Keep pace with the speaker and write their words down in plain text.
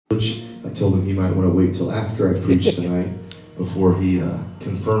told him he might want to wait till after I preach tonight before he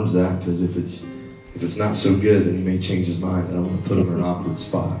confirms that, because if it's not so good, then he may change his mind. I don't want to put him in an awkward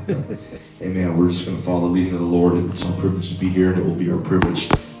spot. But, amen, we're just going to follow the leading of the Lord. It's our privilege to be here, and it will be our privilege,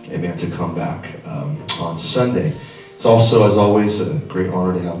 amen, to come back on Sunday. It's also, as always, a great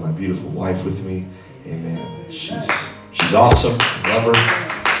honor to have my beautiful wife with me. Amen. She's awesome. I love her.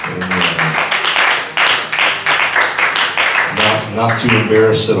 Amen. Not too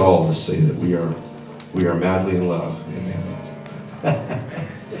embarrassed at all to say that we are madly in love. Amen.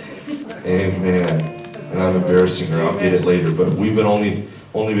 Amen. And I'm embarrassing her. I'll get it later. But we've been only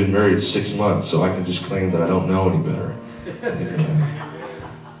been married 6 months, so I can just claim that I don't know any better. Amen.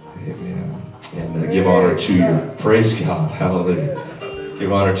 Amen. And give honor to your, praise God, hallelujah.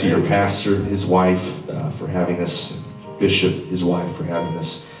 Give honor to your pastor, his wife, for having us, Bishop, his wife, for having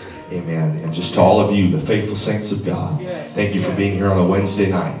us. Amen. And just to all of you, the faithful saints of God, thank you for being here on a Wednesday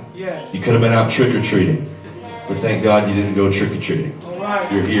night. You could have been out trick-or-treating, but thank God you didn't go trick-or-treating.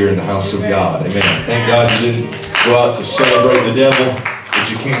 You're here in the house of God. Amen. Thank God you didn't go out to celebrate the devil,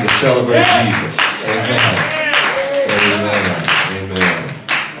 but you came to celebrate Jesus. Amen. Amen.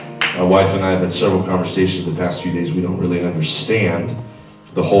 Amen. My wife and I have had several conversations the past few days. We don't really understand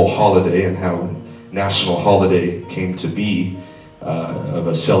the whole holiday and how a national holiday came to be, of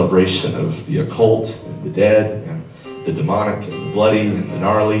a celebration of the occult and the dead and the demonic and the bloody and the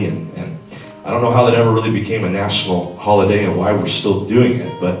gnarly, and I don't know how that ever really became a national holiday and why we're still doing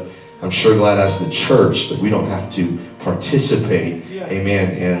it, but I'm sure glad as the church that we don't have to participate,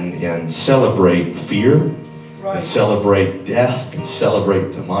 amen, and celebrate fear, and celebrate death, and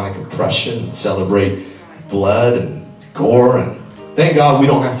celebrate demonic oppression, and celebrate blood and gore, and thank God we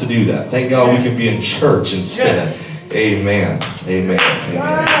don't have to do that. Thank God we can be in church instead. Amen. Amen.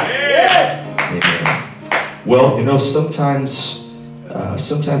 Amen. Amen. Well, you know, sometimes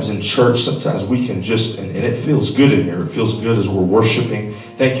in church, sometimes we can just, and it feels good in here. It feels good as we're worshiping.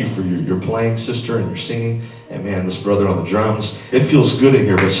 Thank you for your playing, sister, and your singing. And man, this brother on the drums. It feels good in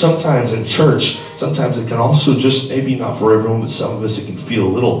here. But sometimes in church, sometimes it can also just, maybe not for everyone, but some of us, it can feel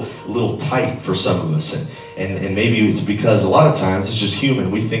a little tight for some of us. And maybe it's because a lot of times it's just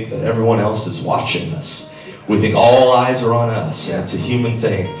human. We think that everyone else is watching us. We think all eyes are on us, and it's a human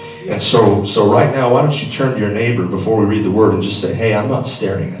thing. And so right now, why don't you turn to your neighbor before we read the word and just say, hey, I'm not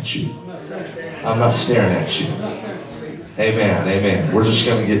staring at you. I'm not staring at you. Amen, amen. We're just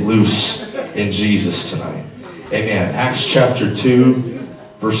going to get loose in Jesus tonight. Amen. Acts chapter 2,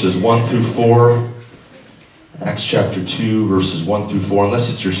 verses 1 through 4. Acts chapter 2, verses 1 through 4. Unless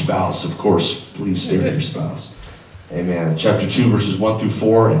it's your spouse, of course, please stare at your spouse. Amen. Chapter 2, verses 1 through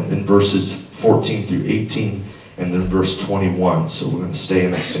 4, and then verses 14 through 18, and then verse 21. So we're going to stay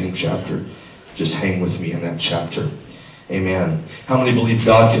in that same chapter. Just hang with me in that chapter. Amen. How many believe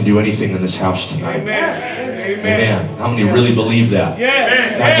God can do anything in this house tonight? Amen. Amen. How many really believe that?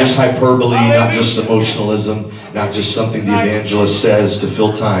 Yes. Not just hyperbole, not just emotionalism, not just something the evangelist says to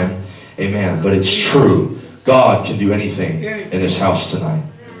fill time. Amen. But it's true. God can do anything in this house tonight.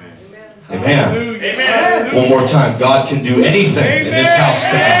 Amen. Amen. One more time. God can do anything in this house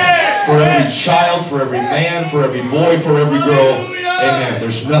tonight. For every child, for every man, for every boy, for every girl. Amen.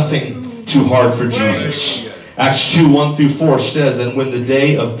 There's nothing too hard for Jesus. Acts 2, 1 through 4 says, and when the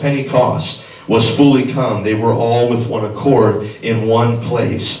day of Pentecost was fully come, they were all with one accord in one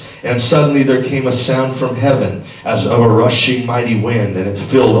place. And suddenly there came a sound from heaven as of a rushing mighty wind, and it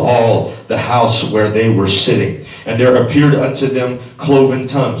filled all the house where they were sitting. And there appeared unto them cloven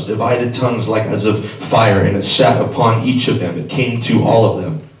tongues, divided tongues like as of fire, and it sat upon each of them. It came to all of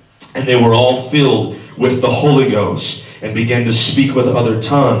them. And they were all filled with the Holy Ghost, and began to speak with other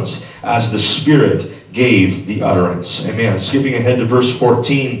tongues as the Spirit gave the utterance. Amen. Skipping ahead to verse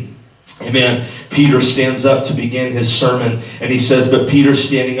 14. Amen. Peter stands up to begin his sermon, and he says, but Peter,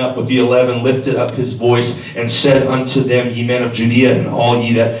 standing up with the 11, lifted up his voice and said unto them, ye men of Judea, and all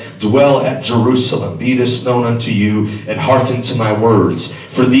ye that dwell at Jerusalem, be this known unto you, and hearken to my words.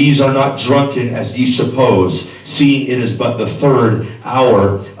 For these are not drunken as ye suppose, seeing it is but the 3rd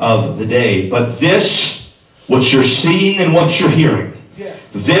hour of the day. But this, what you're seeing and what you're hearing,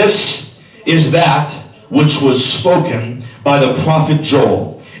 this is that which was spoken by the prophet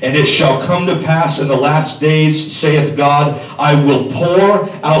Joel. And it shall come to pass in the last days, saith God, I will pour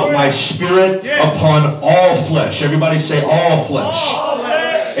out my Spirit upon all flesh. Everybody say all flesh. All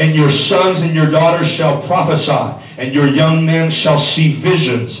flesh. And your sons and your daughters shall prophesy, and your young men shall see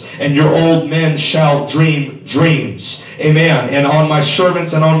visions, and your old men shall dream dreams. Amen. And on my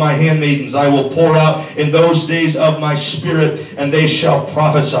servants and on my handmaidens I will pour out in those days of my Spirit, and they shall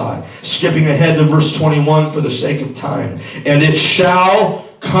prophesy. Skipping ahead to verse 21 for the sake of time. And it shall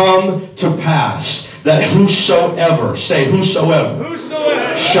come to pass that whosoever, say whosoever,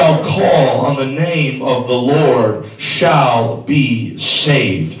 shall call on the name of the Lord shall be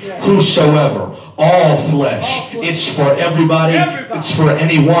saved. Whosoever, all flesh. It's for everybody. It's for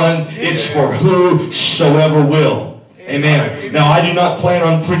anyone. It's for whosoever will. Amen. Now, I do not plan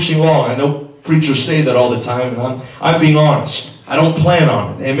on preaching long. I know preachers say that all the time, and I'm being honest. I don't plan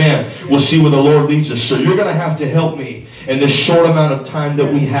on it. Amen. We'll see where the Lord leads us. So you're going to have to help me in this short amount of time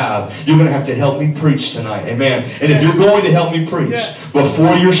that we have. You're going to have to help me preach tonight. Amen. And if you're going to help me preach,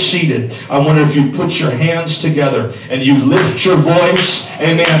 before you're seated, I wonder if you put your hands together and you lift your voice,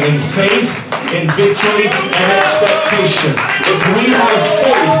 amen, in faith, in victory, and expectation. If we have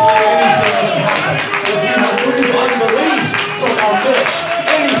faith, anything can happen. If we remove unbelief from our midst,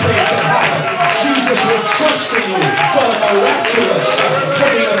 anything can happen. Jesus, we're trusting you for the miraculous, for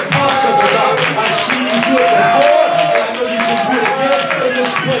the impossible, God. I've seen you do it before, and I know you can do it again in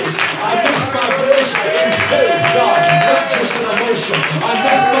this place. I lift my voice in faith, God, not just in emotion. I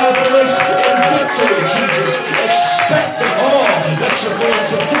lift my voice in victory, Jesus, expecting all that you're going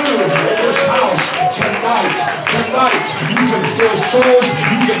to do in this house tonight. Tonight, you can fill souls,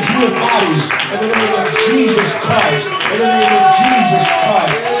 you can heal bodies, in the name of Jesus Christ. In the name of Jesus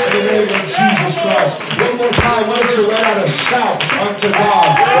Christ. In the name of Jesus Christ. One more time, why don't you let out a shout unto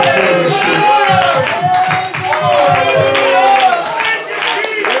God before you sing.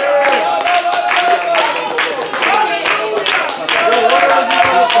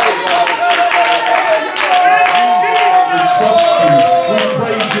 We trust you. We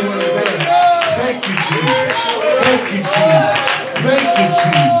praise you in advance. Thank you, Jesus. Thank you, Jesus. Thank you,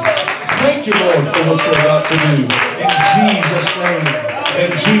 Jesus. Thank you, Lord, for what you're about to do. In Jesus' name.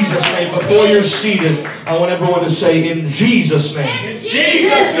 In Jesus' name. Before you're seated, I want everyone to say, in Jesus' name. In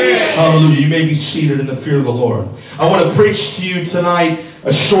Jesus' name. Hallelujah. You may be seated in the fear of the Lord. I want to preach to you tonight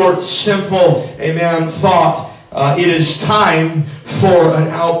a short, simple, amen, thought. It is time for an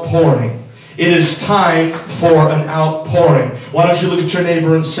outpouring. It is time for an outpouring. Why don't you look at your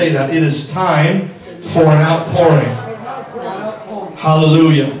neighbor and say that? It is time for an outpouring.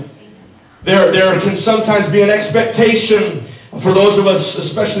 Hallelujah. There can sometimes be an expectation for those of us,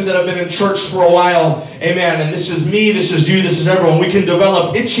 especially that have been in church for a while. Amen. And this is me, this is you, this is everyone. We can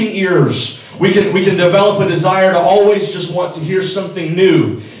develop itching ears. We can develop a desire to always just want to hear something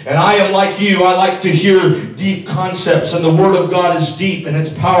new. And I am like you. I like to hear deep concepts. And the Word of God is deep and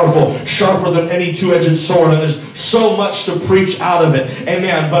it's powerful, sharper than any two-edged sword. And there's so much to preach out of it.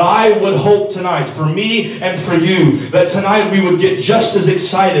 Amen. But I would hope tonight, for me and for you, that tonight we would get just as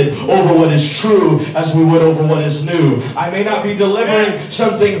excited over what is true as we would over what is new. I may not be delivering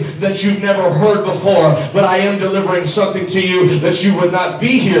something that you've never heard before, but I am delivering something to you that you would not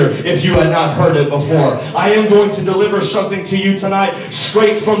be here if you had not heard it before. I am going to deliver something to you tonight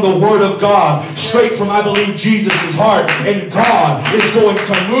straight from the Word of God, straight from, I believe, Jesus' heart. And God is going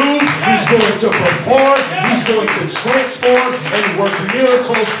to move, He's going to perform, He's going to transform and work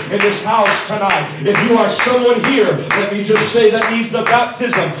miracles in this house tonight. If you are someone here, let me just say, that needs the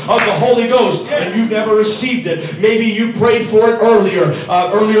baptism of the Holy Ghost and you've never received it. Maybe you prayed for it earlier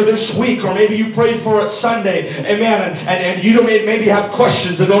this week, or maybe you prayed for it Sunday. Amen. And you don't maybe have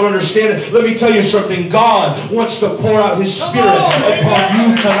questions and don't understand it. Let me tell you something. God wants to pour out His Spirit upon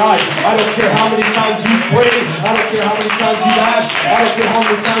you tonight. I don't care how many times you prayed. I don't care how many times you've asked. I don't care how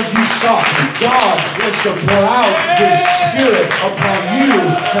many times you sought. God wants to pour out His Spirit upon you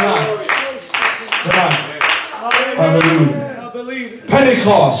tonight. Hallelujah.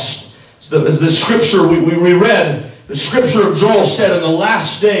 Pentecost is the scripture we read. The scripture of Joel said, in the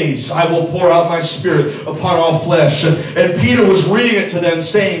last days I will pour out my Spirit upon all flesh. And Peter was reading it to them,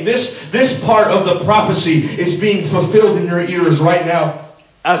 saying, this part of the prophecy is being fulfilled in your ears right now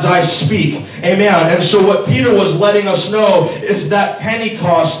as I speak. Amen. And so what Peter was letting us know is that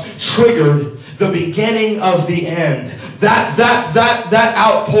Pentecost triggered the beginning of the end. That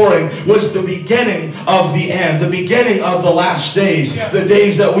outpouring was the beginning of the end, the beginning of the last days, the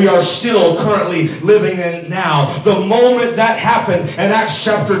days that we are still currently living in now. The moment that happened in Acts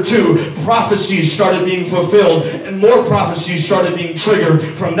chapter 2, prophecies started being fulfilled and more prophecies started being triggered.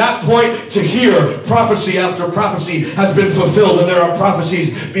 From that point to here, prophecy after prophecy has been fulfilled, and there are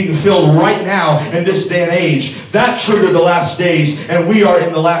prophecies being filled right now in this day and age. That triggered the last days, and we are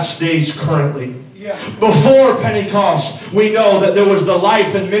in the last days currently. Before Pentecost, we know that there was the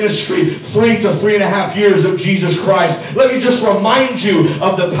life and ministry 3 to 3.5 years of Jesus Christ. Let me just remind you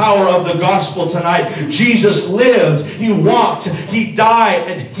of the power of the gospel tonight. Jesus lived, he walked, he died,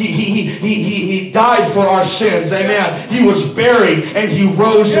 and he died for our sins. Amen. He was buried and he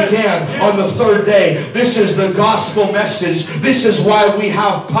rose again on the third day. This is the gospel message. This is why we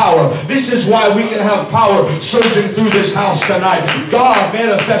have power. This is why we can have power surging through this house tonight. God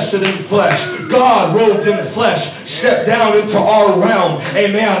manifested in flesh. God robed in flesh, stepped down into our realm,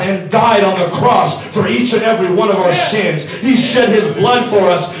 amen, and died on the cross for each and every one of our sins. He shed his blood for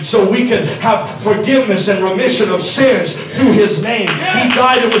us so we could have forgiveness and remission of sins through his name. He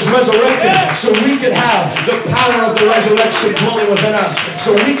died and was resurrected so we could have the power of the resurrection dwelling within us,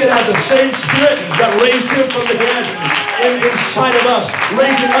 so we could have the same spirit that raised him from the dead inside of us,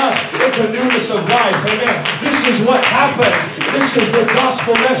 raising us into newness of life. Amen. This is what happened. This is the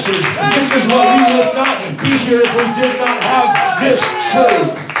gospel message. This is what we would not be here if we did not have this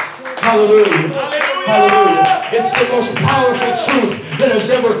truth. Hallelujah. Hallelujah. It's the most powerful truth that has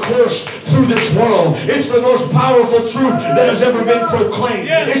ever coursed through this world. It's the most powerful truth that has ever been proclaimed.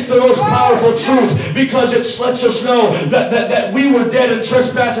 It's the most powerful truth because it lets us know that we were dead in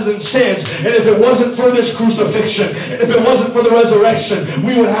trespasses and sins. And if it wasn't for this crucifixion, and if it wasn't for the resurrection,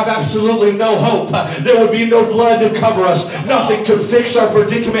 we would have absolutely no hope. There would be no blood to cover us. Nothing could fix our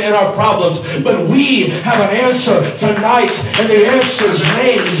predicament and our problems. But we have an answer tonight, and the answer's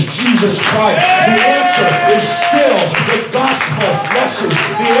name is Jesus Christ. The answer is still the gospel message.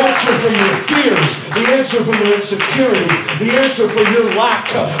 The answer for your fears, the answer for your insecurities, the answer for your lack,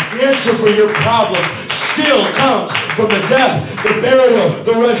 the answer for your problems still comes from the death, the burial,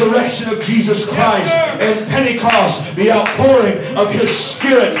 the resurrection of Jesus Christ, and Pentecost, the outpouring of his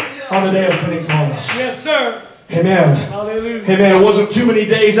Spirit on the day of Pentecost. Yes, sir. Amen. Hallelujah. Amen. It wasn't too many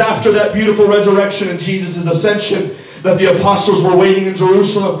days after that beautiful resurrection and Jesus' ascension that the apostles were waiting in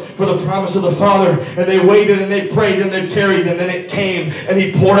Jerusalem for the promise of the Father. And they waited and they prayed and they tarried, and then it came and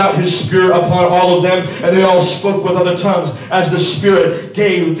he poured out his Spirit upon all of them, and they all spoke with other tongues as the Spirit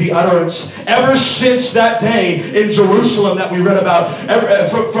gave the utterance. Ever since that day in Jerusalem that we read about,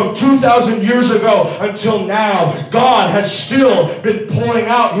 from 2,000 years ago until now, God has still been pouring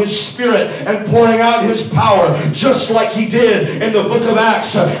out his Spirit and pouring out his power, just like he did in the book of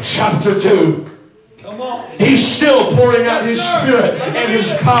Acts, chapter 2. Come on. He's still pouring out his Spirit and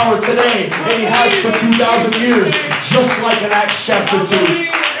his power today, and he has for 2,000 years, just like in Acts chapter 2.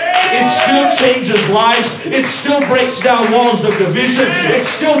 It still changes lives. It still breaks down walls of division. It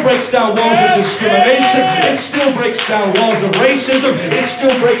still breaks down walls of discrimination. It still breaks down walls of racism. It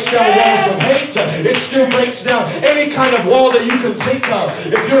still breaks down walls of hate. It still breaks down any kind of wall that you can think of.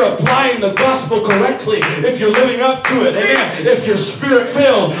 If you're applying the gospel correctly, if you're living up to it, amen. If you're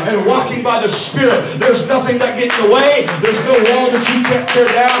Spirit-filled and walking by the Spirit, there's nothing that gets in the way. There's no wall that you can't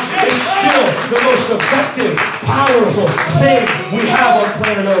tear down. It's still the most effective, powerful thing we have on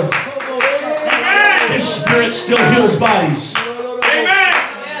planet Earth. His Spirit still heals bodies. Amen.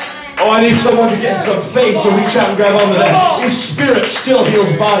 Oh, I need someone to get some faith to reach out and grab onto that. His Spirit still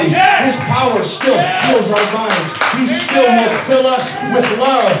heals bodies. His power still heals our minds. He still will fill us with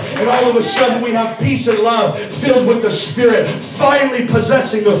love. And all of a sudden we have peace and love filled with the Spirit, finally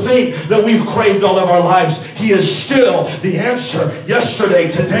possessing the thing that we've craved all of our lives. He is still the answer yesterday,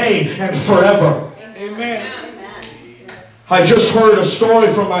 today, and forever. Amen. I just heard a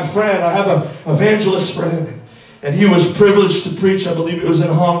story from my friend. I have an evangelist friend. And he was privileged to preach, I believe it was in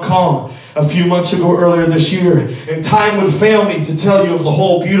Hong Kong a few months ago, earlier this year. And time would fail me to tell you of the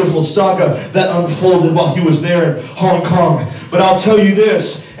whole beautiful saga that unfolded while he was there in Hong Kong. But I'll tell you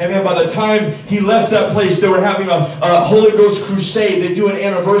this, amen, by the time he left that place, they were having a Holy Ghost crusade. They do an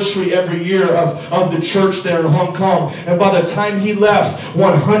anniversary every year of the church there in Hong Kong. And by the time he left,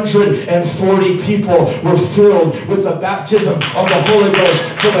 140 people were filled with the baptism of the Holy Ghost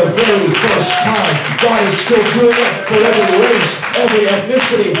for the very first time. God is still doing it for every race, every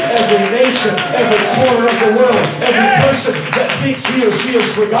ethnicity, every nation, every corner of the world, every person that thinks he or she is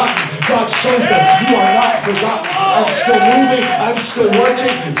forgotten. God shows them, you are not forgotten. I'm still moving. I'm still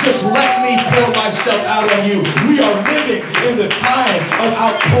working. Just let me pour myself out on you. We are living in the time of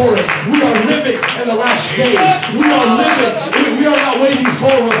outpouring. We are living in the last days. We are living. We are not waiting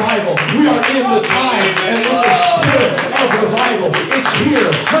for revival. We are in the time and in the spirit of revival. It's here.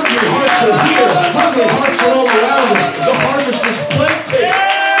 Hungry hearts are here. Hungry hearts are all around us. The harvest is plenty.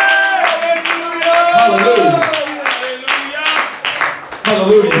 Hallelujah.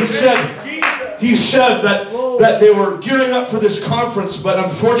 Hallelujah. He said that they were gearing up for this conference, but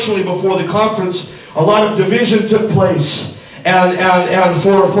unfortunately before the conference, a lot of division took place. And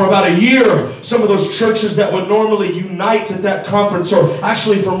for about a year, some of those churches that would normally unite at that conference, or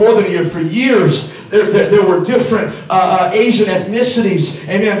actually for more than a year, for years, there were different Asian ethnicities,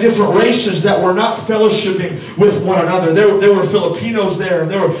 amen, different races that were not fellowshipping with one another. There were Filipinos there, and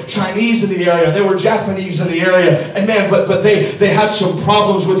there were Chinese in the area, and there were Japanese in the area, amen, but they had some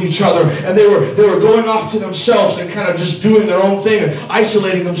problems with each other, and they were going off to themselves and kind of just doing their own thing and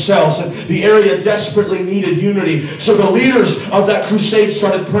isolating themselves, and the area desperately needed unity. So the leaders of that crusade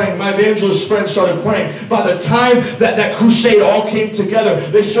started praying. My evangelist friends started praying. By the time that crusade all came together,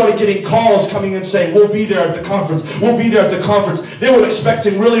 they started getting calls coming in saying, we'll be there at the conference. We'll be there at the conference. They were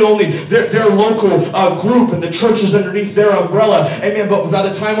expecting really only their local group and the churches underneath their umbrella. Amen. But by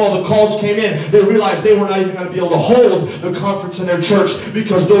the time all the calls came in, they realized they were not even going to be able to hold the conference in their church,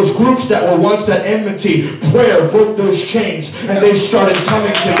 because those groups that were once at enmity, prayer broke those chains and they started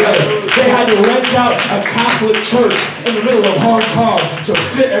coming together. They had to rent out a Catholic church in the middle of Hong Kong to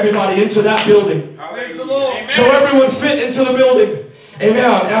fit everybody into that building. So everyone fit into the building.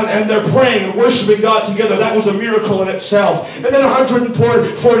 Amen. And they're praying and worshiping God together. That was a miracle in itself. And then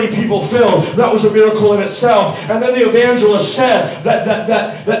 140 people filled. That was a miracle in itself. And then the evangelist said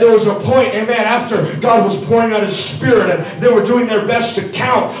that there was a point, amen, after God was pouring out His Spirit and they were doing their best to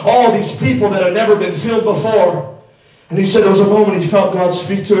count all these people that had never been filled before. And he said there was a moment he felt God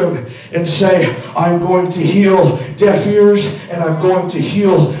speak to him and say, I'm going to heal deaf ears and I'm going to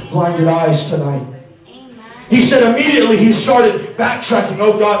heal blinded eyes tonight. He said immediately he started backtracking.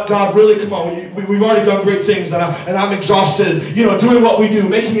 Oh, God, really? Come on. We've already done great things, and I'm exhausted, doing what we do,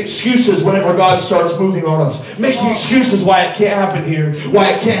 making excuses whenever God starts moving on us. Making excuses why it can't happen here, why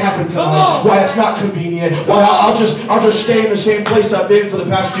it can't happen tonight, why it's not convenient, why I'll just stay in the same place I've been for the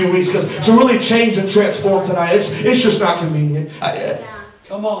past few weeks, because to really change and transform tonight, it's just not convenient.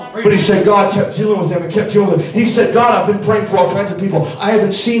 Come on, but he said God kept dealing with him and kept dealing with him. He said, God, I've been praying for all kinds of people. I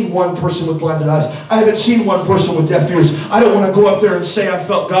haven't seen one person with blinded eyes. I haven't seen one person with deaf ears. I don't want to go up there and say I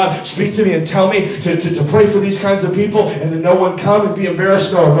felt God speak to me and tell me to pray for these kinds of people and then no one come and be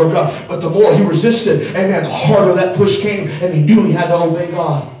embarrassed. No, God. But the more he resisted, amen, the harder that push came, and he knew he had to obey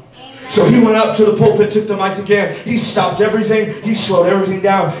God. So he went up to the pulpit, took the mic again. He stopped everything. He slowed everything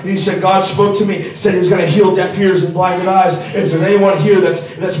down. And he said, God spoke to me, said he was going to heal deaf ears and blinded eyes. If there's anyone here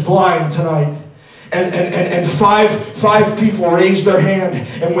that's blind tonight. And five people raised their hand.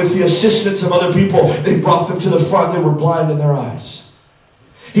 And with the assistance of other people, they brought them to the front. They were blind in their eyes.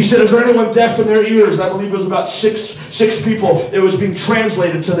 He said, is there anyone deaf in their ears? I believe it was about six people. It was being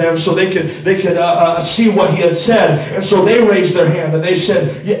translated to them so they could see what he had said. And so they raised their hand and they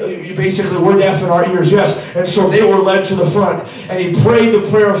said, yeah, basically, we're deaf in our ears. Yes. And so they were led to the front. And he prayed the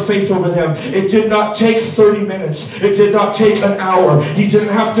prayer of faith over them. It did not take 30 minutes. It did not take an hour. He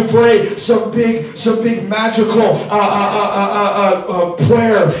didn't have to pray some big magical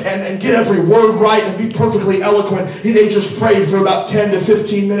prayer and get every word right and be perfectly eloquent. They just prayed for about 10 to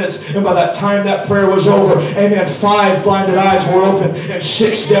 15 minutes, and by that time that prayer was over, amen, 5 blinded eyes were open and 6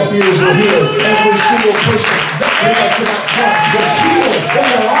 deaf ears were healed. Every single person that came up to that front was healed in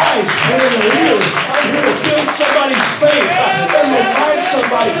their eyes and in their ears. I'm here to build somebody's faith and remind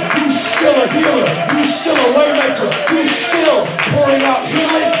somebody he's still a healer, he's still a waymaker, he's still pouring out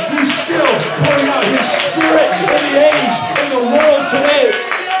healing, he's still pouring out his Spirit in the age, in the world today.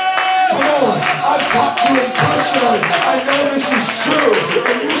 Come on, I've talked to him personally. I know this is true.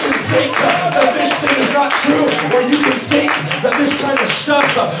 And you can think that this thing is not true, or you can think that this kind of stuff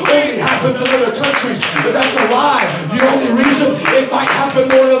only happens in other countries. But that's a lie. The only reason it might happen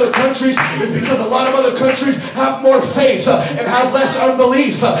more in other countries is because a lot of other countries have more faith and have less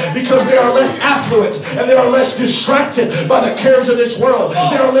unbelief because they are less affluent and they are less distracted by the cares of this world.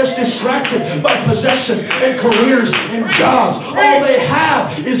 They are less distracted by possessions and careers and jobs. All they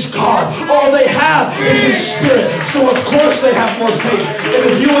have is God. All they have is his Spirit. So of course they have more faith. And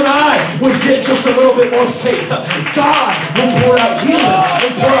if you and I would get just a little bit more faith, God will pour out healing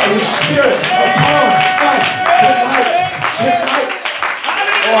and pour out his Spirit upon us tonight.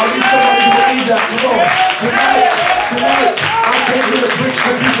 Oh, I need somebody to believe that. Come on. Tonight, I came here to preach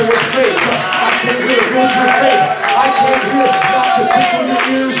to people with faith. I came here to build your faith. I came here not to tickle your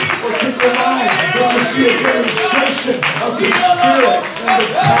ears or tickle mine, but to see a demonstration of the Spirit and the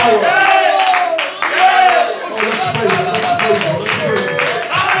power. Oh, let's praise him. Let's praise him. Let's praise him.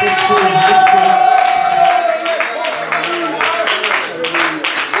 Let's praise him. Let's praise him.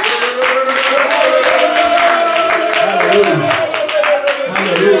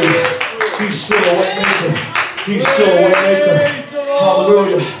 Hallelujah. He's still a way maker. He's still a way maker.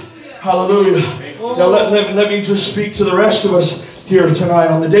 Hallelujah. Hallelujah. Now let me just speak to the rest of us here tonight.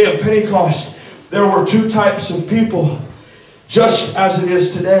 On the day of Pentecost, there were 2 types of people. Just as it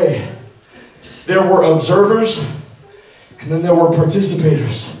is today, there were observers and then there were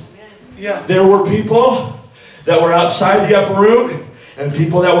participators. Yeah. There were people that were outside the upper room and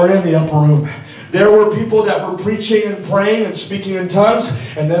people that were in the upper room. There were people that were preaching and praying and speaking in tongues,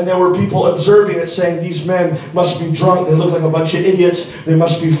 and then there were people observing it, saying, these men must be drunk. They look like a bunch of idiots. They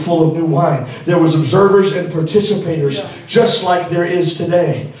must be full of new wine. There was observers and participators, just like there is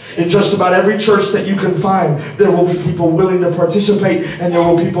today. In just about every church that you can find, there will be people willing to participate, and there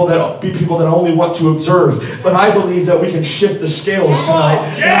will be people that only want to observe. But I believe that we can shift the scales tonight,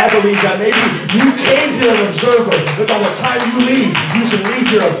 and I believe that maybe you came here an observer, but by the time you leave, you can leave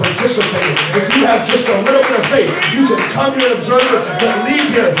here a participator. If you have just a little bit of faith, you can come here an observer, but leave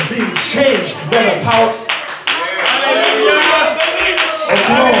here being changed by the power. Oh,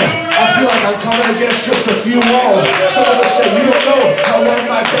 come on. I feel like I'm coming against just a few walls. Some of us say, you don't know how long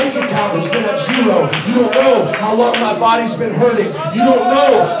my bank account has been at zero. You don't know how long my body's been hurting. You don't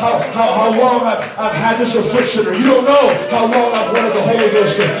know how long I've had this affliction, or you don't know how long I've wanted the Holy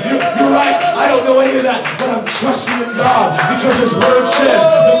Ghost. You're right. I don't know any of that, but I'm trusting in God because His Word says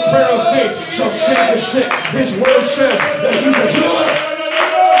the prayer of faith shall save the sick. His Word says that He's a healer.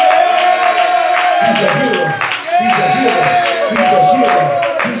 He's a healer. He's a healer. He's a healer.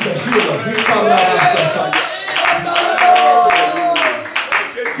 He's a healer. He's talking about myself.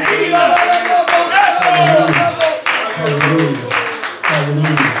 Hallelujah.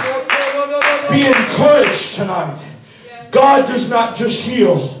 Hallelujah. Be encouraged tonight. God does not just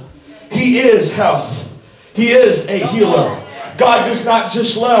heal. He is health. He is a healer. God does not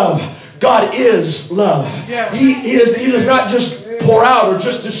just love. God is love. He does not just pour out or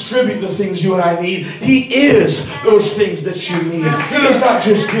just distribute the things you and I need. He is those things that you need. He does not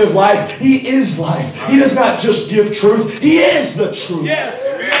just give life. He is life. He does not just give truth. He is the truth. Yes.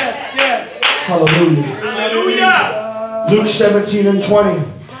 Hallelujah. Hallelujah. Luke 17 and 20.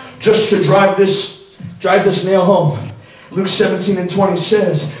 Just to drive this nail home. Luke 17 and 20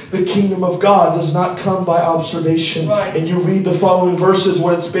 says, the kingdom of God does not come by observation. Right. And you read the following verses,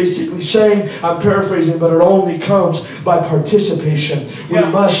 what it's basically saying, I'm paraphrasing, but it only comes by participation. Yeah.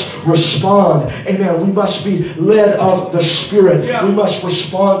 We must respond. Amen. We must be led of the Spirit. Yeah. We must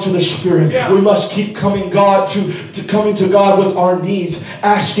respond to the Spirit. Yeah. We must keep coming to God with our needs,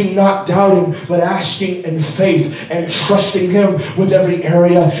 asking, not doubting, but asking in faith and trusting Him with every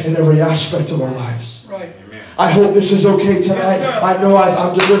area and every aspect of our lives. Right. I hope this is okay tonight. Yes, I know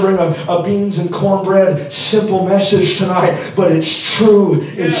I'm delivering a beans and cornbread simple message tonight, but it's true.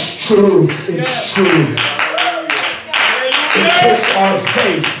 It's true. It's true. It takes our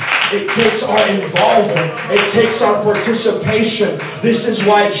faith. It takes our involvement. It takes our participation. This is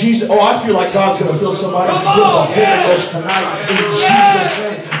why Jesus... Oh, I feel like God's going to fill somebody with the Holy Ghost tonight in Jesus'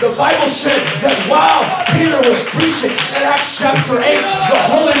 name. The Bible said that while Peter was preaching in Acts chapter 8, the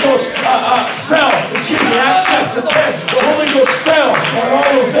Holy Ghost fell. Excuse me, Acts chapter 10, the Holy Ghost fell on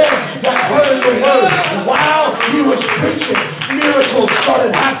all of them that heard the word. While he was preaching, miracles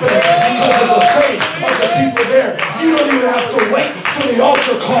started happening because of the faith of the people there. You don't even have to wait for the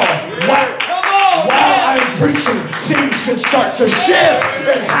altar call. While I'm preaching, things can start to shift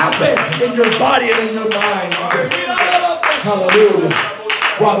and happen in your body and in your mind. Hallelujah.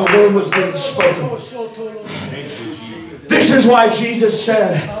 While the word was being spoken. This is why Jesus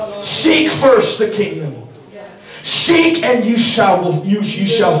said, seek first the kingdom. Seek and you shall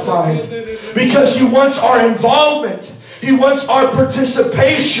find. Because He wants our involvement. He wants our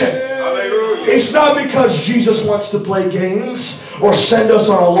participation. It's not because Jesus wants to play games or send us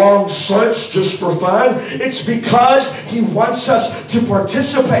on a long search just for fun. It's because He wants us to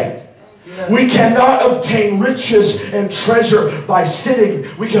participate. We cannot obtain riches and treasure by sitting.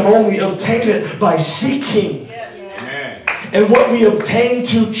 We can only obtain it by seeking. And what we obtain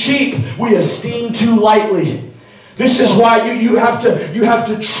too cheap, we esteem too lightly. This is why you have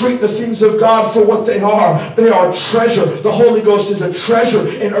to treat the things of God for what they are. They are treasure. The Holy Ghost is a treasure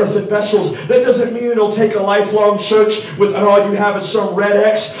in earthen vessels. That doesn't mean it'll take a lifelong search and all you have is some red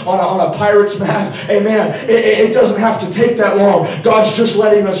X on a pirate's map. Amen. It doesn't have to take that long. God's just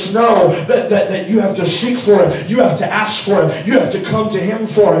letting us know that you have to seek for it. You have to ask for it. You have to come to Him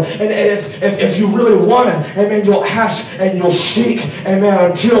for it. And if you really want it, amen, you'll ask and you'll seek,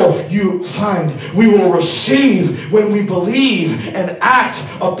 amen, until you find. We will receive when we believe and act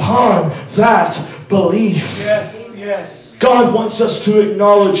upon that belief. Yes. God wants us to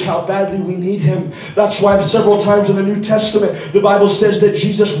acknowledge how badly we need Him. That's why several times in the New Testament, the Bible says that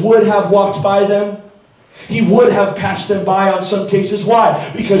Jesus would have walked by them. He would have passed them by on some cases. Why?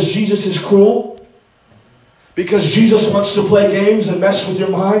 Because Jesus is cruel? Because Jesus wants to play games and mess with your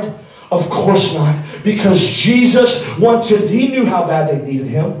mind? Of course not. Because Jesus he knew how bad they needed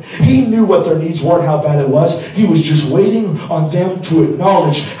him. He knew what their needs were and how bad it was. He was just waiting on them to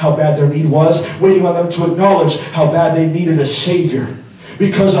acknowledge how bad their need was. Waiting on them to acknowledge how bad they needed a Savior.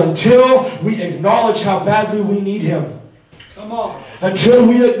 Because until we acknowledge how badly we need him, until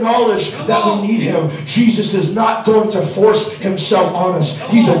we acknowledge that we need him, Jesus is not going to force himself on us.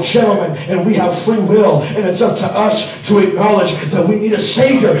 He's a gentleman and we have free will, and it's up to us to acknowledge that we need a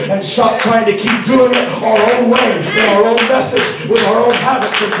Savior and stop trying to keep doing it our own way, in our own methods, with our own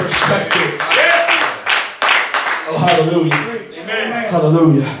habits and perspectives. Oh, hallelujah.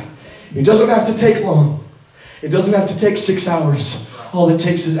 Hallelujah. It doesn't have to take long. It doesn't have to take 6 hours. All it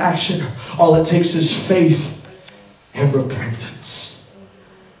takes is action. All it takes is faith and repentance.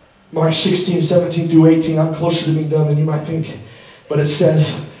 Mark 16, 17 through 18. I'm closer to being done than you might think. But it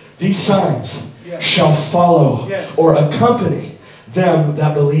says, these signs shall follow or accompany them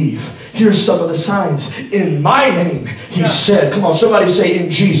that believe. Here's some of the signs. In my name, he said. Come on, somebody say,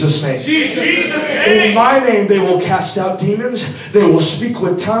 in Jesus' name. In my name they will cast out demons. They will speak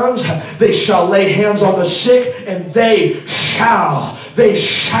with tongues. They shall lay hands on the sick, and they shall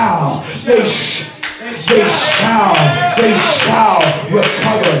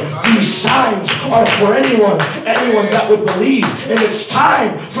recover. These signs are for anyone that would believe. And it's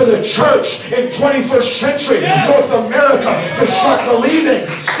time for the church in 21st century North America to start believing,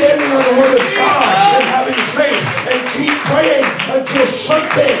 standing on the word of God and having faith, and keep praying until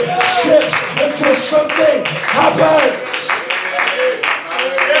something shifts, until something happens.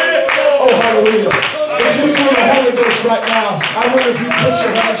 Oh, hallelujah. If you feel the Holy Ghost right now, I wonder if you put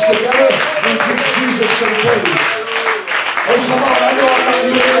your hands together and give Jesus some praise. Oh, come on. I know I'm not the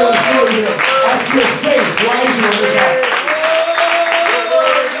only one feeling it. I feel faith rising in this house.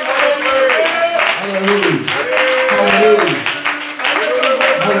 Hallelujah. Hallelujah.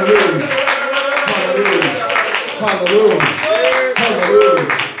 Hallelujah. Hallelujah. Hallelujah. Hallelujah.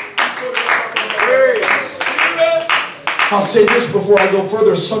 I'll say this before I go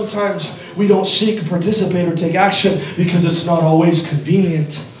further. Sometimes we don't seek, participate, or take action because it's not always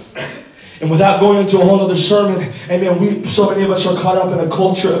convenient. And without going into a whole other sermon, amen, so many of us are caught up in a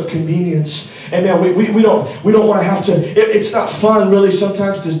culture of convenience. Amen, we don't want to have to, it's not fun really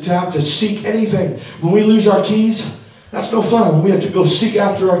sometimes to have to seek anything. When we lose our keys, that's no fun. When we have to go seek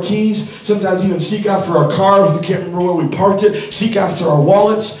after our keys, sometimes even seek after our car if we can't remember where we parked it, seek after our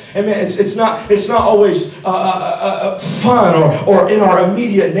wallets. Amen. It's not always fun or in our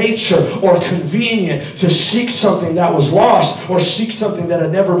immediate nature or convenient to seek something that was lost or seek something that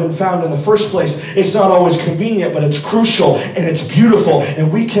had never been found in the first place. It's not always convenient, but it's crucial and it's beautiful.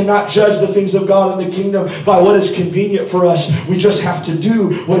 And we cannot judge the things of God in the kingdom by what is convenient for us. We just have to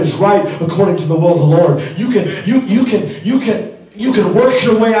do what is right according to the will of the Lord. You can work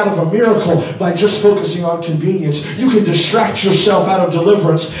your way out of a miracle by just focusing on convenience. You can distract yourself out of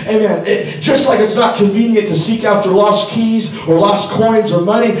deliverance. Amen. Just like it's not convenient to seek after lost keys or lost coins or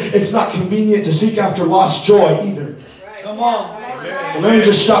money, it's not convenient to seek after lost joy either. Come on. Well, let me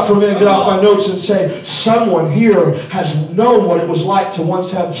just stop for a minute and get off my notes and say, someone here has known what it was like to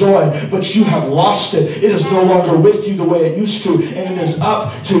once have joy, but you have lost it. It is no longer with you the way it used to, and it is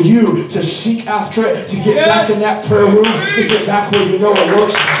up to you to seek after it, to get back in that prayer room, to get back where you know it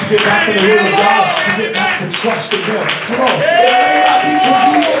works, to get back in the Word of God, to get back to trusting Him. Come on. It may not be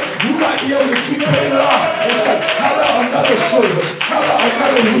convenient. You might be able to keep putting it off and say, how about another service? How about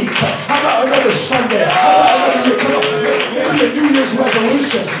another week? How about another Sunday? How about another year? Come on. Maybe a New Year's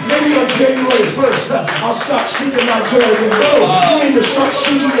resolution. Maybe on January 1st, I'll start seeking my joy again. No, you need to start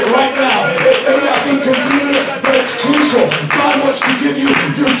seeking it right now. It may not be convenient, but it's crucial. God wants to give you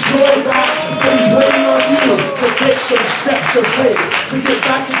your joy back, but He's waiting on you to take some steps of faith, to get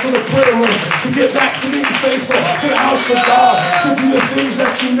back into the prayer room, to get back to being faithful to the house of God, to do the things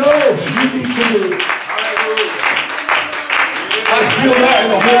that you know you need to do. I feel that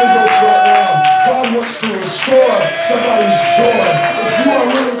in the Holy Ghost right now. God wants to restore somebody's joy. If you are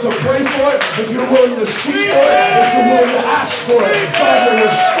willing to pray for it, if you're willing to seek for it, if you're willing to ask for it, God will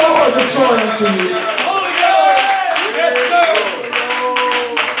restore the joy unto you. Holy Ghost. Yes, sir.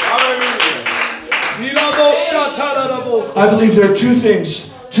 I believe there are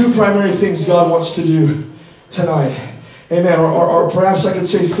two primary things God wants to do tonight. Amen. Or perhaps I could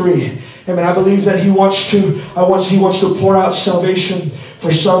say three. Amen. I believe that He wants to pour out salvation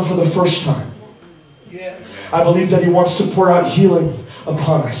for some for the first time. Yes. I believe that He wants to pour out healing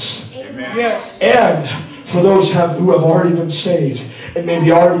upon us. Amen. Yes. And for those who have already been saved and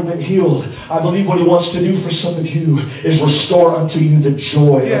maybe already been healed, I believe what He wants to do for some of you is restore unto you the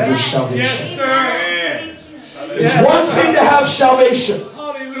joy of your salvation. Yes, sir. It's one thing to have salvation.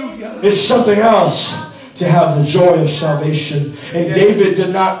 Hallelujah. It's something else to have the joy of salvation. And David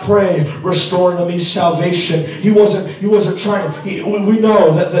did not pray, restore unto me salvation. He wasn't trying to. We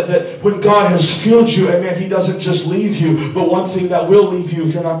know that when God has filled you, amen, He doesn't just leave you. But one thing that will leave you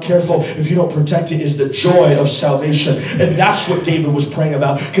if you're not careful, if you don't protect it, is the joy of salvation. And that's what David was praying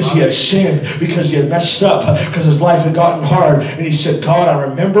about, because he had sinned, because he had messed up, because his life had gotten hard. And he said, God, I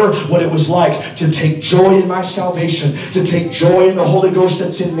remember what it was like to take joy in my salvation, to take joy in the Holy Ghost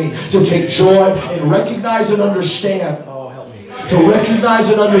that's in me, to take joy in recognize and understand. Oh, help me. To recognize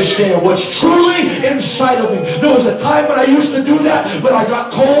and understand what's truly inside of me. There was a time when I used to do that, but I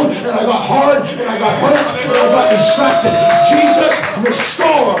got cold and I got hard and I got hurt and I got distracted. Jesus,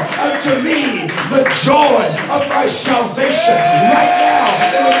 restore unto me the joy of my salvation. Right now,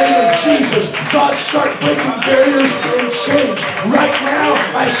 in the name of Jesus, God, start breaking barriers and chains. Right now,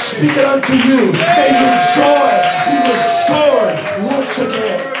 I speak it unto you. May your joy be restored once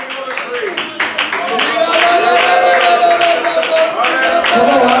again. Come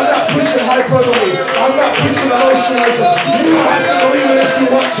on, I'm not preaching hyperbole. I'm not preaching emotionalism. You don't have to believe it if you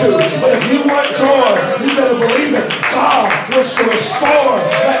want to. But if you want joy, you better believe it. God wants to restore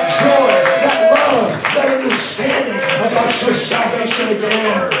that joy, that love, that understanding about your salvation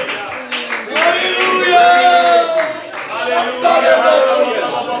again. Hallelujah.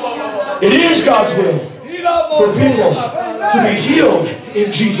 It is God's will for people to be healed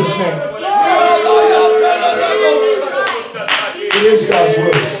in Jesus' name. It is God's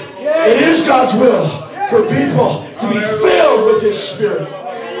will. It is God's will for people to be filled with His Spirit.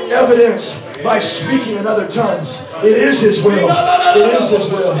 Evidence by speaking in other tongues. It is His will. It is His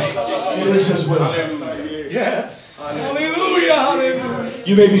will. It is His will. Yes. Hallelujah. Hallelujah.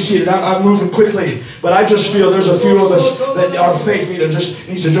 You may be seated. I'm moving quickly, but I just feel there's a few of us that our faith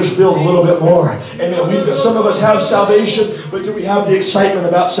needs to just build a little bit more. Amen. Some of us have salvation, but do we have the excitement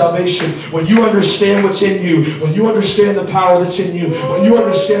about salvation? When you understand what's in you, when you understand the power that's in you, when you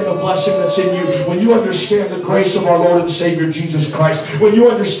understand the blessing that's in you, when you understand the grace of our Lord and Savior Jesus Christ, when you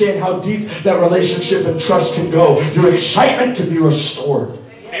understand how deep that relationship and trust can go, your excitement can be restored.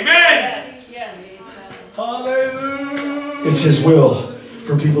 Amen. Hallelujah. It's His will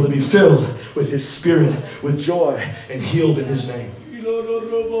for people to be filled with His Spirit, with joy, and healed in His name.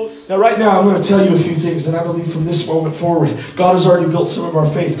 Now, right now, I'm going to tell you a few things, and I believe from this moment forward, God has already built some of our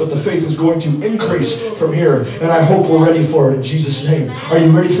faith, but the faith is going to increase from here, and I hope we're ready for it in Jesus' name. Are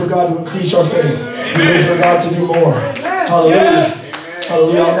you ready for God to increase our faith? Are you ready for God to do more? Hallelujah.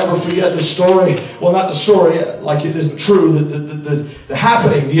 Hallelujah. I'll never forget the story. Well, not the story, like it isn't true. The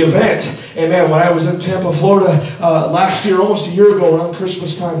happening, the event. Amen. When I was in Tampa, Florida last year, almost a year ago around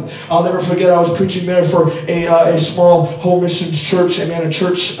Christmas time, I'll never forget I was preaching there for a small home missions church. Amen. A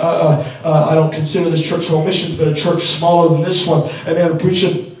church, I don't consider this church home missions, but a church smaller than this one. Amen.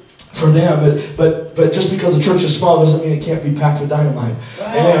 Preaching for them, but just because the church is small doesn't mean it can't be packed with dynamite.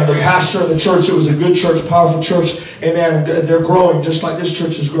 Amen. The pastor of the church, it was a good church, powerful church. Amen. They're growing just like this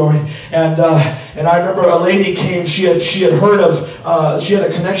church is growing. And I remember a lady came. She had heard of. She had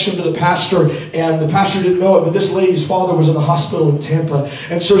a connection to the pastor, and the pastor didn't know it. But this lady's father was in the hospital in Tampa,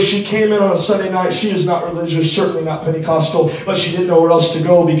 and so she came in on a Sunday night. She is not religious, certainly not Pentecostal, but she didn't know where else to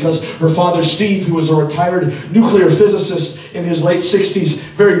go because her father, Steve, who was a retired nuclear physicist in his late 60s,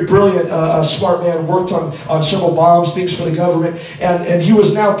 very brilliant, smart man, worked on several bombs, things for the government, and he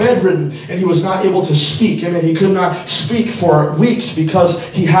was now bedridden, and he was not able to speak. I mean, he could not speak for weeks because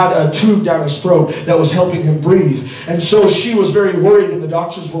he had a tube down his throat that was helping him breathe. And so she was very worried, and the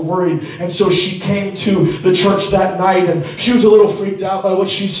doctors were worried, and so she came to the church that night, and she was a little freaked out by what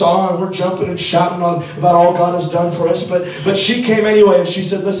she saw, and we're jumping and shouting about all God has done for us, but she came anyway, and she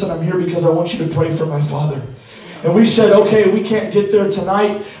said, listen, I'm here because I want you to pray for my father. And we said, okay, we can't get there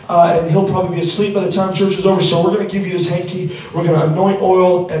tonight, and he'll probably be asleep by the time church is over, so we're going to give you this hanky. We're going to anoint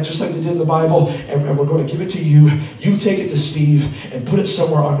oil, and just like they did in the Bible, and we're going to give it to you. You take it to Steve and put it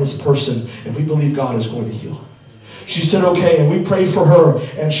somewhere on his person, and we believe God is going to heal. She said, okay, and we prayed for her,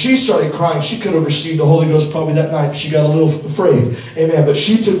 and she started crying. She could have received the Holy Ghost probably that night. She got a little afraid. Amen. But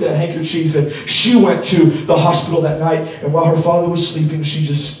she took that handkerchief, and she went to the hospital that night, and while her father was sleeping, she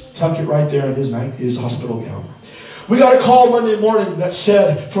just tucked it right there in his hospital gown. We got a call Monday morning that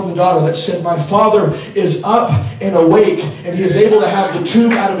said, from the daughter, that said, my father is up and awake, and he is able to have the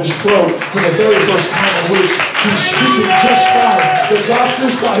tube out of his throat for the very first time in weeks. He's speaking just fine. The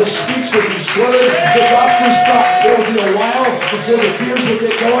doctors thought his speech would be slurred. The doctors thought it would be a while before the gears would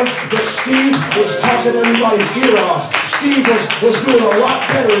get going, but Steve was talking everybody's ear off. Steve was doing a lot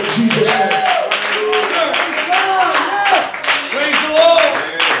better in Jesus' name. Praise the Lord.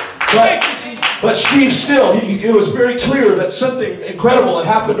 Thank you, Jesus. But Steve still, it was very clear that something incredible had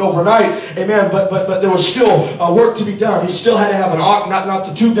happened overnight. Amen. But there was still work to be done. He still had to have not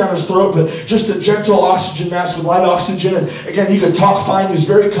the tube down his throat, but just a gentle oxygen mask with light oxygen. And again, he could talk fine. He was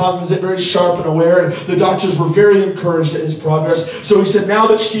very cognizant, very sharp and aware. And the doctors were very encouraged at his progress. So he said, now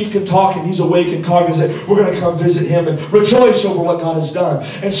that Steve can talk and he's awake and cognizant, we're going to come visit him and rejoice over what God has done.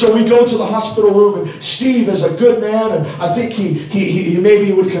 And so we go to the hospital room, and Steve is a good man, and I think he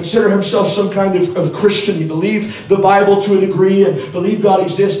maybe would consider himself some kind of Christian. He believed the Bible to a degree and believed God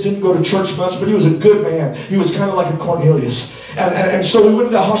exists, didn't go to church much, but he was a good man. He was kind of like a Cornelius. And so we went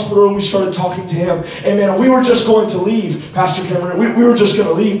to the hospital room, we started talking to him, and man, we were just going to leave, Pastor Cameron. We were just going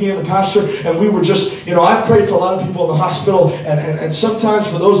to leave, me and the pastor, and we were just, I've prayed for a lot of people in the hospital, and sometimes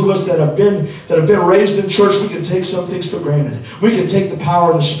for those of us that have been raised in church, we can take some things for granted. We can take the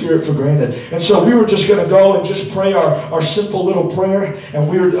power of the Spirit for granted. And so we were just going to go and just pray our simple little prayer, and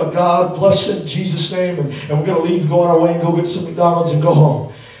we were, God bless in Jesus' name, and we're going to leave, go on our way, and go get some McDonald's and go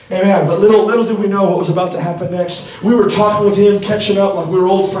home. Amen. But little did we know what was about to happen next. We were talking with him, catching up like we were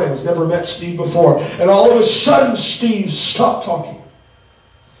old friends, never met Steve before. And all of a sudden, Steve stopped talking.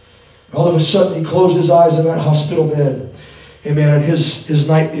 All of a sudden, he closed his eyes in that hospital bed. Amen. In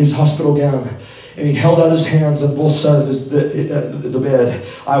his hospital gown. And he held out his hands on both sides of the bed.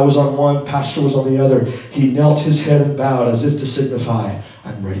 I was on one, pastor was on the other. He knelt his head and bowed as if to signify,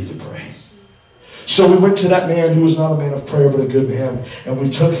 I'm ready to pray. So we went to that man who was not a man of prayer, but a good man. And we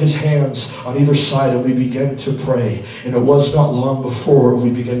took his hands on either side and we began to pray. And it was not long before we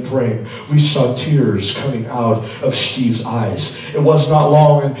began praying, we saw tears coming out of Steve's eyes. It was not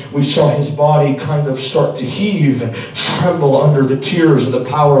long and we saw his body kind of start to heave and tremble under the tears and the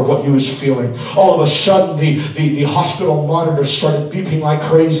power of what he was feeling. All of a sudden, the hospital monitor started beeping like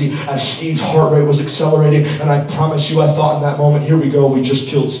crazy as Steve's heart rate was accelerating. And I promise you, I thought in that moment, here we go, we just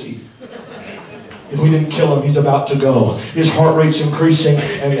killed Steve. If we didn't kill him, he's about to go. His heart rate's increasing,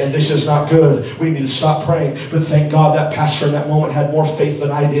 and this is not good. We need to stop praying. But thank God that pastor in that moment had more faith than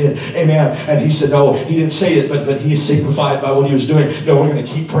I did. Amen. And he said, no, he didn't say it, but he signified by what he was doing. No, we're going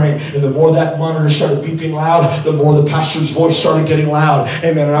to keep praying. And the more that monitor started beeping loud, the more the pastor's voice started getting loud.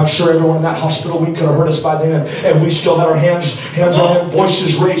 Amen. And I'm sure everyone in that hospital, we could have heard us by then. And we still had our hands on him,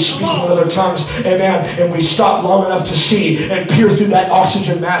 voices raised, speaking in other tongues. Amen. And we stopped long enough to see and peer through that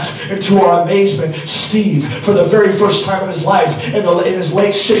oxygen mask. And to our amazement, Steve, for the very first time in his life, in his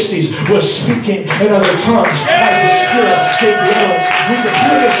late 60s, was speaking in other tongues as the Spirit gave the utterance. We could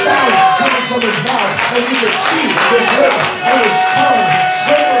hear the sound coming from his mouth, and we could see his lips and his tongue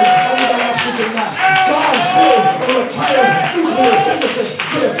trembling under that oxygen mask. God filled a retired nuclear physicist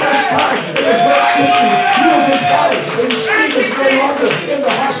for the first time in his late 60s, healed his body, and Steve is no longer in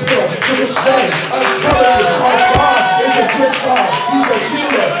the hospital to this day. I'm telling you, our God is a good God. He's a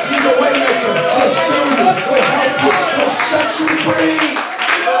healer. He's a way maker. He'll fill you. He'll help you. He'll set you free.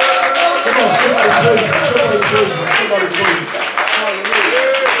 Come on, somebody praise him. Somebody praise him. Somebody praise him.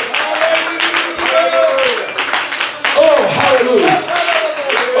 Oh, hallelujah.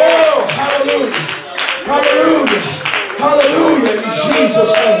 Oh, hallelujah. Hallelujah. Hallelujah. In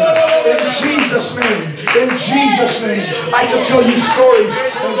Jesus' name. In Jesus' name. In Jesus' name. I could tell you stories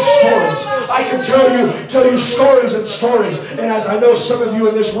and stories. I could tell you stories and stories. And as I know some of you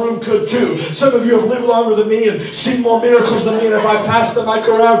in this room could too. Some of you have lived longer than me and seen more miracles than me. And if I pass the mic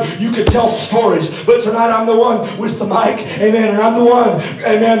around, you could tell stories. But tonight I'm the one with the mic. Amen. And I'm the one,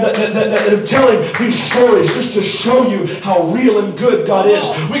 amen, that I'm telling these stories just to show you how real and good God is.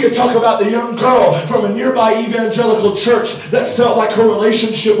 We could talk about the young girl from a nearby evangelical church that felt like her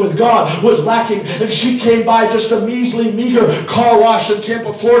relationship with God was lacking, and she came by just a meager car wash in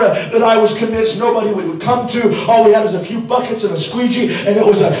Tampa, Florida that I was convinced nobody would come to. All we had was a few buckets and a squeegee, and it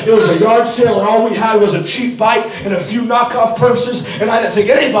was a yard sale, and all we had was a cheap bike and a few knockoff purses, and I didn't think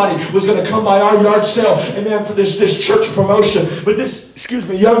anybody was going to come by our yard sale, amen, for this church promotion. But this,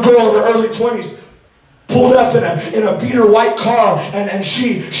 young girl in her early 20s pulled up in a beater white car, and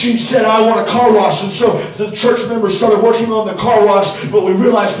she said, I want a car wash. And so the church members started working on the car wash, but we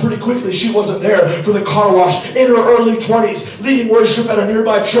realized pretty quickly she wasn't there for the car wash. In her early 20s, leading worship at a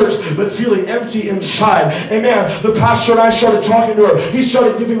nearby church, but feeling empty inside. Amen. The pastor and I started talking to her. He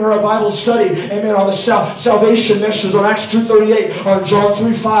started giving her a Bible study, amen, on the salvation messages, on Acts 2:38, on John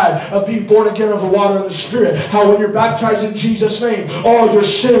 3:5, of being born again of the water and the Spirit. How when you're baptized in Jesus' name, all your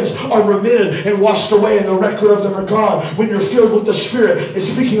sins are remitted and washed away. and the record of them are gone. When you're filled with the Spirit and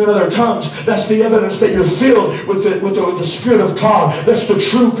speaking in other tongues, that's the evidence that you're filled with the Spirit of God. That's the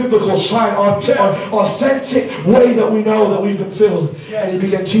true biblical sign, authentic way that we know that we've been filled. And he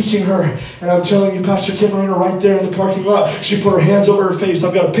began teaching her. And I'm telling you, Pastor Kim Marina, right there in the parking lot, she put her hands over her face.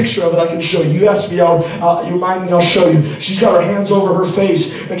 I've got a picture of it I can show you. You ask me, you remind me, I'll show you. She's got her hands over her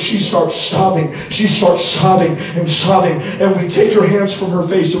face and she starts sobbing. She starts sobbing and sobbing. And we take her hands from her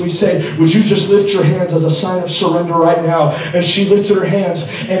face and we say, would you just lift your hands as a sign of surrender right now? And she lifted her hands,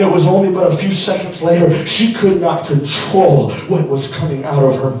 and it was only but a few seconds later, she could not control what was coming out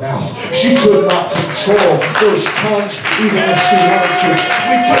of her mouth. She could not control those tongues even if she wanted to.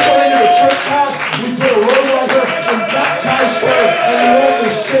 We took her into the church house, we put a robe on her and baptized her in the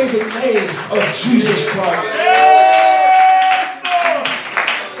only saving name of Jesus Christ.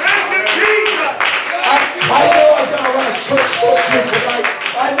 I know I've got a lot of church folk here tonight.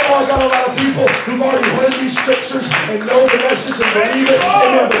 I know I got a lot of people who've already heard these scriptures and know the message and believe it.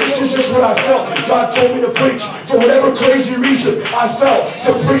 Amen. But this is just what I felt God told me to preach. For whatever crazy reason, I felt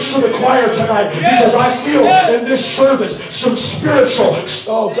to preach to the choir tonight, because I feel in this service some spiritual,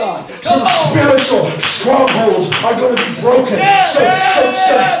 some spiritual strongholds are going to be broken.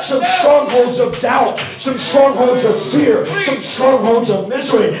 Some strongholds of doubt, some strongholds of fear, some strongholds of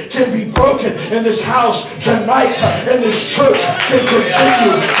misery can be broken in this house tonight, and this church can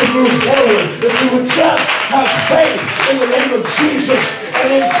continue to move forward if we would just have faith in the name of Jesus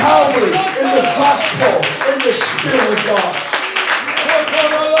and in Calvary, in the gospel, in the Spirit of God.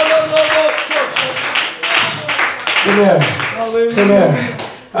 Amen. Amen.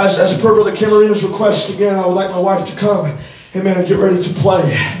 As per Brother Camarina's request, again, I would like my wife to come, amen, and get ready to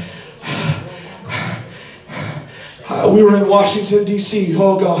play. We were in Washington, D.C.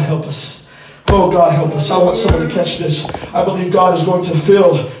 Oh, God, help us. Oh, God, help us. I want someone to catch this. I believe God is going to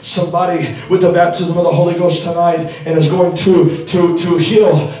fill somebody with the baptism of the Holy Ghost tonight, and is going to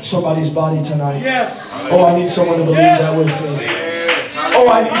heal somebody's body tonight. Yes. Oh, I need someone to believe that with me. Oh,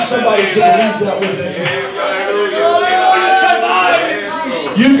 I need somebody to believe that with me.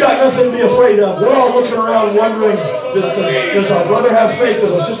 You've got nothing to be afraid of. We're all looking around wondering, does our brother have faith?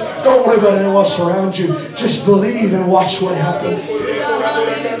 Does our sister? Don't worry about anyone else around you. Just believe and watch what happens.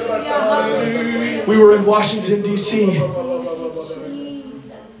 We were in Washington, D.C.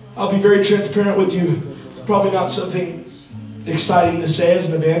 I'll be very transparent with you. It's probably not something exciting to say as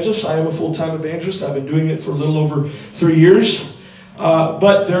an evangelist. I am a full-time evangelist. I've been doing it for a little over 3 years.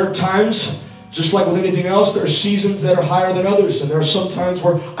 But there are times, just like with anything else, there are seasons that are higher than others. And there are some times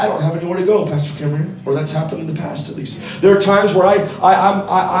where I don't have anywhere to go, Pastor Cameron, or that's happened in the past at least. There are times where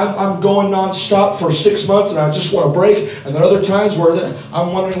I'm going nonstop for 6 months and I just want to break. And there are other times where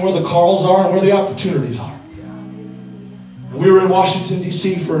I'm wondering where the calls are and where the opportunities are. And we were in Washington,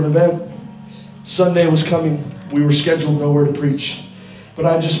 D.C. for an event. Sunday was coming. We were scheduled nowhere to preach. But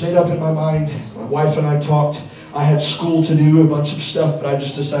I just made up in my mind. My wife and I talked. I had school to do, a bunch of stuff, but I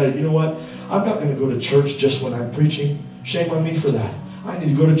just decided, you know what? I'm not going to go to church just when I'm preaching. Shame on me for that. I need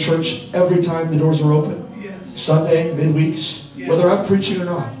to go to church every time the doors are open. Yes. Sunday, midweeks, Yes. whether I'm preaching or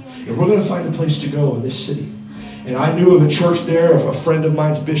not. And we're going to find a place to go in this city. And I knew of a church there, a friend of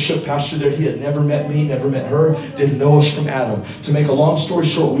mine's bishop, pastor there. He had never met me, never met her, didn't know us from Adam. To make a long story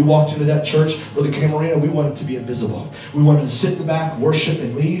short, we walked into that church. Brother Camarina, we wanted to be invisible. We wanted to sit in the back, worship,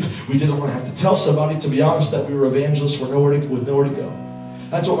 and leave. We didn't want to have to tell somebody, to be honest, that we were evangelists with nowhere to go.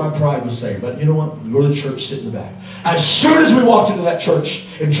 That's what my pride was saying. But you know what? We go to the church, sit in the back. As soon as we walked into that church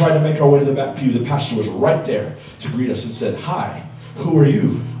and tried to make our way to the back pew, the pastor was right there to greet us and said, "Hi, who are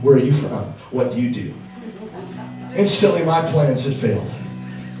you? Where are you from? What do you do?" Instantly, my plans had failed.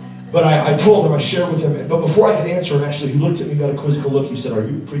 But I told him, I shared with him. But before I could answer him, actually, he looked at me, got a quizzical look. He said, "Are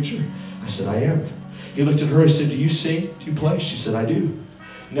you a preacher?" I said, "I am." He looked at her. He said, "Do you sing? Do you play?" She said, "I do."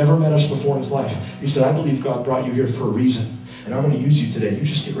 Never met us before in his life. He said, "I believe God brought you here for a reason. And I'm going to use you today. You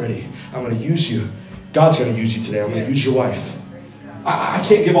just get ready. I'm going to use you. God's going to use you today. I'm going to use your wife." I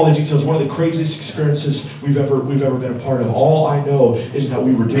can't give all the details. One of the craziest experiences we've ever been a part of. All I know is that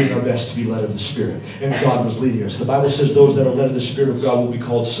we were doing our best to be led of the Spirit, and God was leading us. The Bible says those that are led of the Spirit of God will be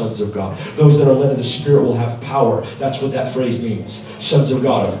called sons of God. Those that are led of the Spirit will have power. That's what that phrase means. Sons of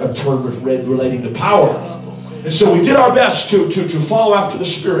God, a term relating to power. And so we did our best to follow after the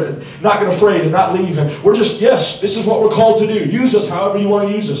Spirit, and not get afraid and not leave. And we're just, yes, this is what we're called to do. Use us however you want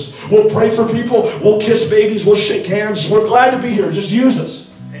to use us. We'll pray for people. We'll kiss babies. We'll shake hands. We're glad to be here. Just use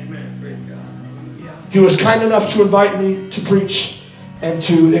us. Amen. Praise God. Yeah. He was kind enough to invite me to preach and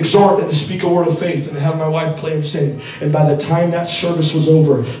to exhort and to speak a word of faith and to have my wife play and sing. And by the time that service was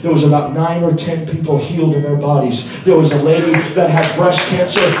over, there was about 9 or 10 people healed in their bodies. There was a lady that had breast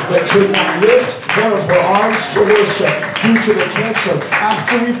cancer that could not lift, one of her arms to worship due to the cancer.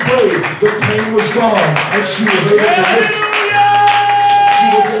 After we prayed, the pain was gone, and she was able to lift. She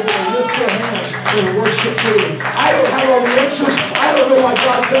was able to lift her hands and worship freely. I don't have all the answers. I don't know why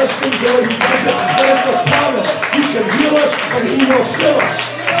God does things the way He does it, but it's a promise. He can heal us, and He will fill us.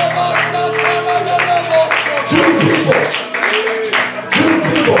 Two people.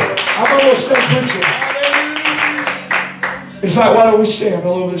 I'm almost done preaching. In fact, why don't we stand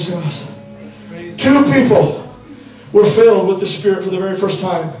all over this house? Two people were filled with the Spirit for the very first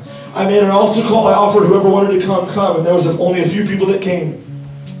time. I made an altar call. I offered whoever wanted to come, and there was only a few people that came.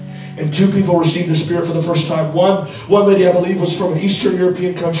 And two people received the Spirit for the first time. One lady, I believe, was from an Eastern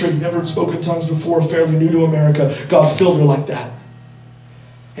European country, never had spoken tongues before, fairly new to America. God filled her like that.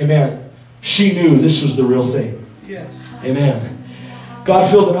 Amen. She knew this was the real thing. Yes. Amen. God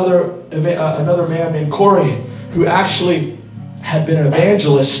filled another man named Corey, who actually had been an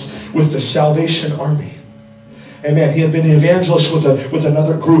evangelist with the Salvation Army. Amen. He had been the evangelist with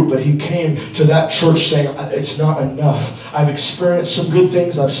another group, but he came to that church saying, it's not enough. I've experienced some good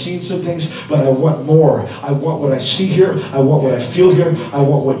things. I've seen some things, but I want more. I want what I see here. I want what I feel here. I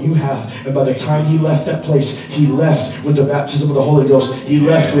want what you have. And by the time he left that place, he left with the baptism of the Holy Ghost. He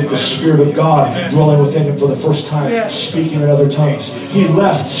left with the Spirit of God dwelling within him for the first time, speaking in other tongues. He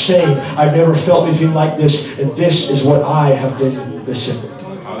left saying, I've never felt anything like this, and this is what I have been missing.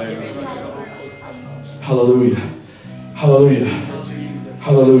 Hallelujah. Hallelujah.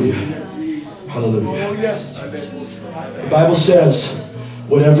 Hallelujah. Hallelujah. Oh, yes, Jesus. The Bible says,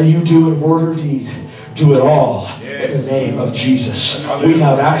 whatever you do in word or deed, do it all in the name of Jesus. We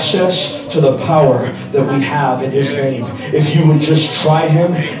have access to the power that we have in His name. If you would just try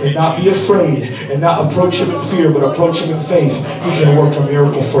Him and not be afraid and not approach Him in fear, but approach Him in faith, He can work a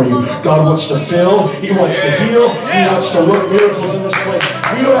miracle for you. God wants to fill. He wants to heal. He wants to work miracles in this place.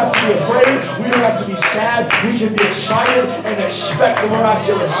 We don't have to be afraid. We don't have to be sad. We can be excited and expect the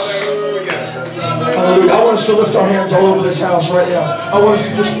miraculous. Hallelujah. I want us to lift our hands all over this house right now. I want us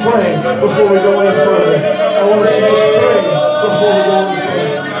to just pray before we go any further. I want us to just pray before we go any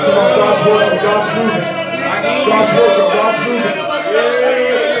further. Come on, God's working. God's moving. God's working. God's moving.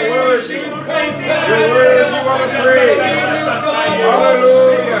 Yes, you're worthy. You're worthy of the praise.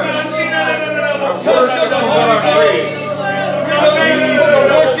 Hallelujah. I worship you, but I praise. I need you,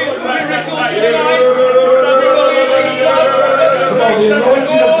 Lord. Come on, the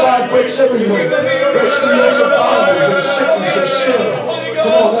anointing of God breaks every yoke. Breaks the yoke of bondage, of sickness, of sin.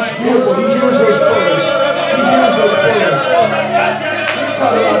 Come on, that's beautiful. He hears those prayers. He hears those prayers.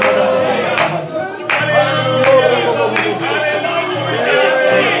 Hallelujah.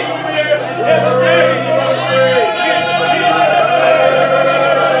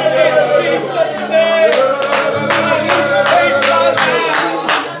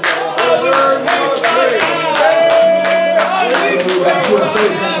 I feel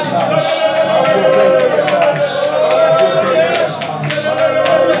faith in this house. I feel faith in this house. I feel faith in this house.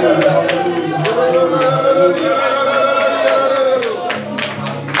 Hallelujah. Hallelujah.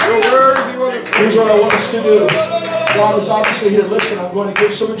 Hallelujah. Here's what I want us to do. God is obviously here. Listen, I'm going to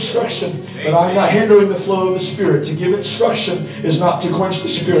give some instruction, but I'm not hindering the flow of the Spirit. To give instruction is not to quench the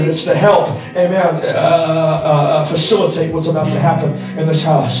Spirit. It's to help, amen, facilitate what's about to happen in this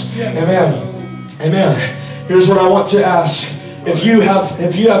house. Amen. Amen. Here's what I want to ask. If you have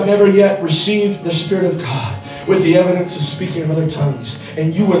never yet received the Spirit of God with the evidence of speaking in other tongues,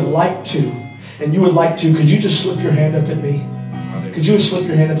 and you would like to, could you just slip your hand up at me? Could you slip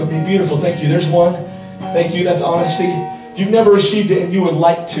your hand up at me? Beautiful. Thank you. There's one. Thank you. That's honesty. If you've never received it and you would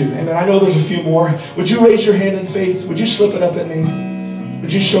like to, amen. I know there's a few more. Would you raise your hand in faith? Would you slip it up at me?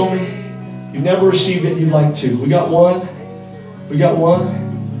 Would you show me? You've never received it and you'd like to. We got one. We got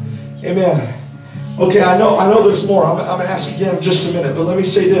one. Amen. Okay, I know there's more. I'm going to ask again in just a minute, but let me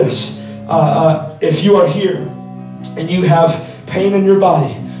say this. If you are here and you have pain in your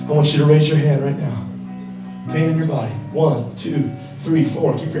body, I want you to raise your hand right now. Pain in your body. 1, 2, 3,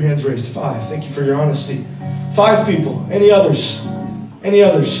 4. Keep your hands raised. 5. Thank you for your honesty. 5 people. Any others? Any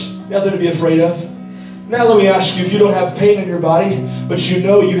others? Nothing to be afraid of. Now let me ask you, if you don't have pain in your body, but you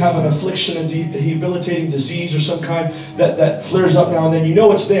know you have an affliction, a debilitating disease or some kind that flares up now and then, you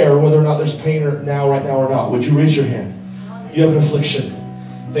know it's there, whether or not there's pain right now or not. Would you raise your hand? You have an affliction.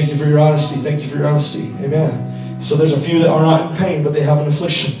 Thank you for your honesty. Thank you for your honesty. Amen. So there's a few that are not in pain, but they have an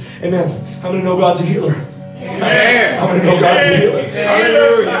affliction. Amen. How many know God's a healer? Amen. How many know God's a healer?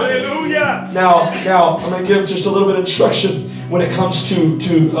 Hallelujah. Hallelujah. Now, I'm going to give just a little bit of instruction when it comes to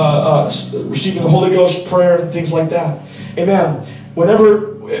receiving the Holy Ghost, prayer, and things like that. Amen.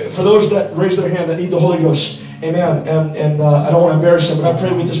 For for those that raise their hand that need the Holy Ghost, amen. And I don't want to embarrass them, but I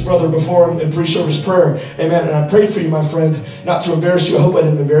prayed with this brother before in pre-service prayer, amen. And I prayed for you, my friend, not to embarrass you. I hope I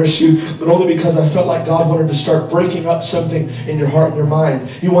didn't embarrass you, but only because I felt like God wanted to start breaking up something in your heart and your mind.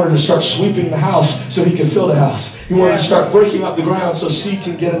 He wanted to start sweeping the house so He could fill the house. He wanted to start breaking up the ground so seed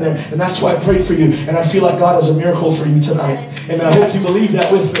can get in there. And that's why I prayed for you. And I feel like God has a miracle for you tonight. Amen. I hope you believe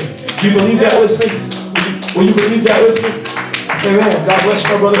that with me. Do you believe that with me? Will you believe that with me? Amen. God bless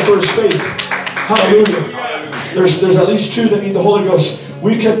my brother for his faith. Hallelujah. There's at least two that need the Holy Ghost.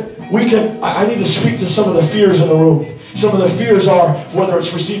 I need to speak to some of the fears in the room. Some of the fears are whether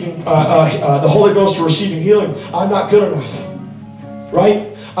it's receiving the Holy Ghost or receiving healing. I'm not good enough. Right?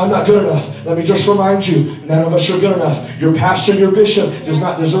 I'm not good enough. Let me just remind you, none of us are good enough. Your pastor, your bishop does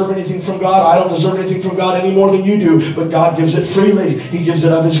not deserve anything from God. I don't deserve anything from God any more than you do. But God gives it freely. He gives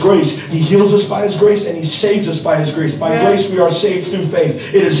it of His grace. He heals us by His grace and He saves us by His grace. By grace we are saved through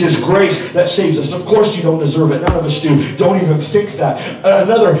faith. It is His grace that saves us. Of course you don't deserve it. None of us do. Don't even think that.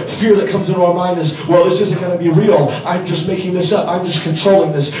 Another fear that comes into our mind is, well, this isn't going to be real. I'm just making this up. I'm just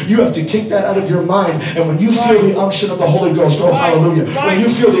controlling this. You have to kick that out of your mind. And when you feel the unction of the Holy Ghost, oh hallelujah. When you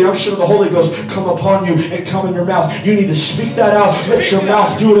feel the unction of the Holy Ghost come upon you and come in your mouth, you need to speak that out. Let your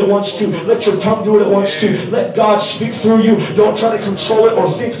mouth do what it wants to. Let your tongue do what it wants to. Let God speak through you. Don't try to control it or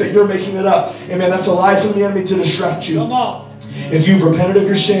think that you're making it up. Amen. That's a lie from the enemy to distract you. Come on. If you've repented of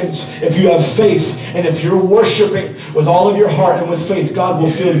your sins, if you have faith, and if you're worshiping with all of your heart and with faith, God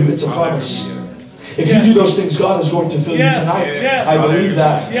will fill you. It's a promise. If you do those things, God is going to fill you tonight. I believe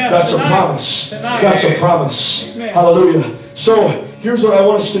that. That's a promise. That's a promise. Hallelujah. So here's what I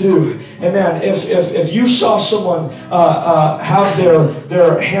want us to do. Amen. If you saw someone have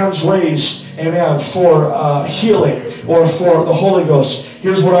their hands raised, amen, for healing or for the Holy Ghost,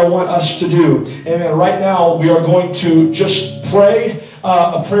 here's what I want us to do. Amen. Right now, we are going to just pray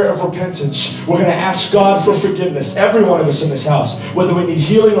a prayer of repentance. We're going to ask God for forgiveness. Every one of us in this house, whether we need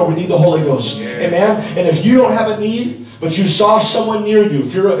healing or we need the Holy Ghost. Amen. And if you don't have a need, but you saw someone near you,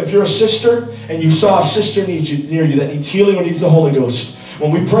 if you're a sister and you saw a sister near you that needs healing or needs the Holy Ghost, when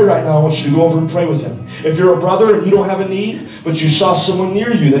we pray right now, I want you to go over and pray with them. If you're a brother and you don't have a need, but you saw someone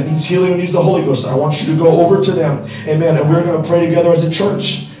near you that needs healing or needs the Holy Ghost, I want you to go over to them. Amen. And we're going to pray together as a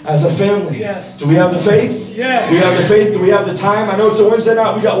church, as a family. Yes. Do we have the faith? Yes. Do we have the faith? Do we have the time? I know it's a Wednesday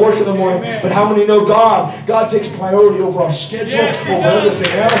night. We got work in the morning. Amen. But how many know God takes priority over our schedule, over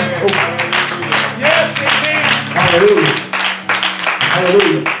everything else? Yes, amen. Hallelujah.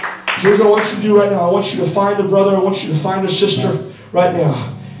 Hallelujah. Here's what I want you to do right now. I want you to find a brother. I want you to find a sister right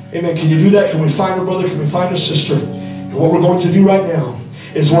now. Amen. Can you do that? Can we find a brother? Can we find a sister? And what we're going to do right now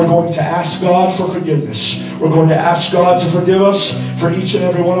is we're going to ask God for forgiveness. We're going to ask God to forgive us for each and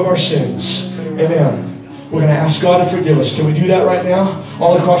every one of our sins. Amen. We're going to ask God to forgive us. Can we do that right now?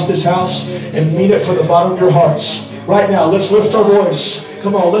 All across this house? And mean it from the bottom of your hearts. Right now, let's lift our voice.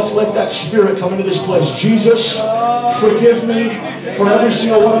 Come on, let's let that spirit come into this place. Jesus, forgive me for every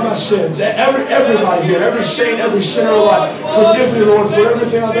single one of my sins. Everybody here, every saint, every sinner alike. Forgive me, Lord, for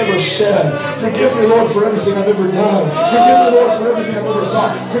everything I've ever said. Forgive me, Lord, for everything I've ever done. Forgive me, Lord, for everything I've ever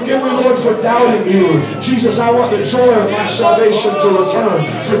thought. Forgive me, Lord, for doubting you. Jesus, I want the joy of my salvation to return.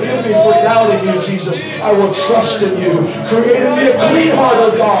 Forgive me for doubting you, Jesus. I will trust in you. Create in me a clean heart,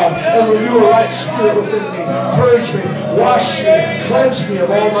 O God, and renew a right spirit within me. Purge me, wash me, cleanse me of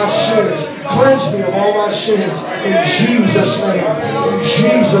all my sins. Cleanse me of all my sins. In Jesus' name. In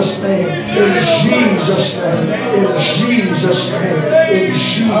Jesus' name. In Jesus' name. In Jesus' name. In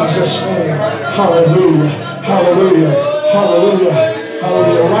Jesus' name. Hallelujah. Hallelujah. Hallelujah.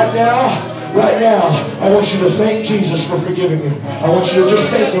 Hallelujah. Right now, I want you to thank Jesus for forgiving you. I want you to just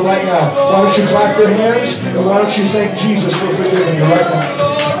thank Him right now. Why don't you clap your hands and why don't you thank Jesus for forgiving you right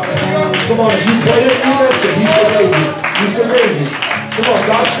now? Come on, if you prayed it and you meant it, He forgave you. He forgave you. Come on,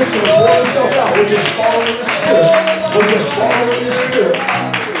 God's fixing to pour Himself out. We're just following the Spirit. We're just following the Spirit.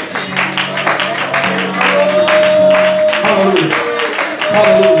 Hallelujah.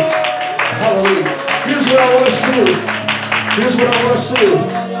 Hallelujah. Hallelujah. Here's what I want us to do. Here's what I want us to do.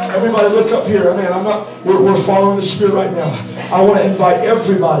 Everybody look up here. Man, we're following the Spirit right now. I want to invite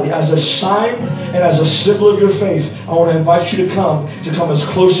everybody as a sign and as a symbol of your faith. I want to invite you to come as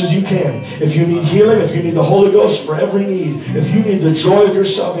close as you can. If you need healing, if you need the Holy Ghost for every need, if you need the joy of your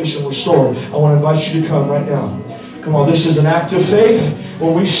salvation restored, I want to invite you to come right now. Come on, this is an act of faith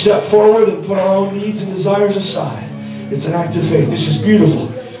where we step forward and put our own needs and desires aside. It's an act of faith. This is beautiful.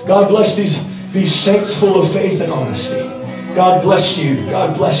 God bless these saints full of faith and honesty. God bless you.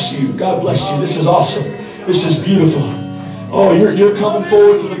 God bless you. God bless you. This is awesome. This is beautiful. Oh, you're coming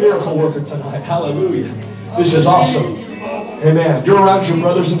forward to the miracle worker tonight. Hallelujah. This is awesome. Amen. You're around your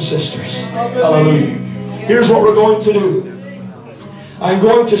brothers and sisters. Hallelujah. Here's what we're going to do. I'm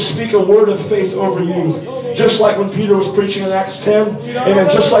going to speak a word of faith over you. Just like when Peter was preaching in Acts 10. Amen.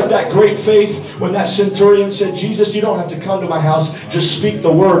 Just like that great faith when that centurion said, Jesus, you don't have to come to my house. Just speak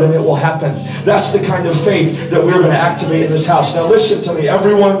the word and it will happen. That's the kind of faith that we're going to activate in this house. Now listen to me.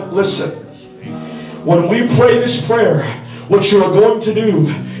 Everyone, listen. When we pray this prayer, what you are going to do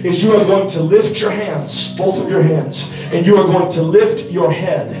is you are going to lift your hands, both of your hands, and you are going to lift your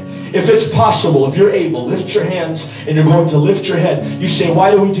head. If it's possible, if you're able, lift your hands and you're going to lift your head. You say,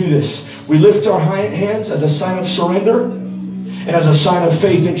 why do we do this? We lift our hands as a sign of surrender and as a sign of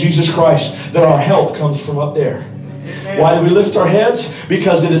faith in Jesus Christ that our help comes from up there. Why do we lift our heads?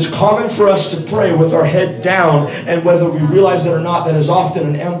 Because it is common for us to pray with our head down, and whether we realize it or not, that is often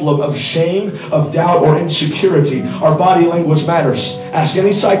an emblem of shame, of doubt, or insecurity. Our body language matters. Ask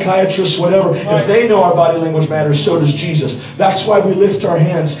any psychiatrist, whatever. If they know our body language matters, so does Jesus. That's why we lift our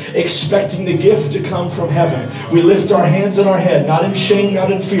hands, expecting the gift to come from heaven. We lift our hands and our head, not in shame,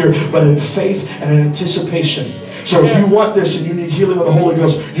 not in fear, but in faith and in anticipation. So if you want this and you need healing of the Holy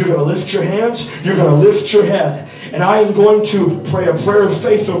Ghost, you're going to lift your hands, you're going to lift your head. And I am going to pray a prayer of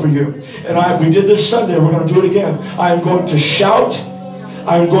faith over you. And we did this Sunday, we're going to do it again. I am going to shout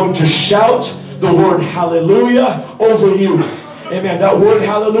the word hallelujah over you. Amen. That word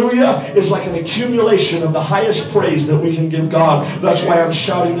hallelujah is like an accumulation of the highest praise that we can give God. That's why I'm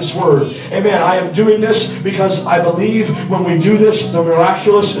shouting this word. Amen. I am doing this because I believe when we do this, the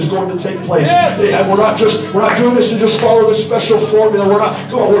miraculous is going to take place. And we're not doing this to just follow the special formula.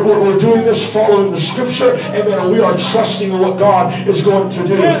 We're doing this following the scripture. Amen. And we are trusting in what God is going to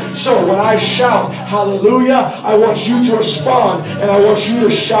do. So when I shout hallelujah, I want you to respond, and I want you to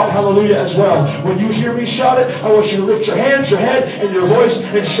shout hallelujah as well. When you hear me shout it, I want you to lift your hands, your head, and your voice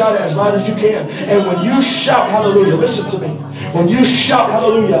and shout it as loud as you can. And when you shout hallelujah, listen to me. When you shout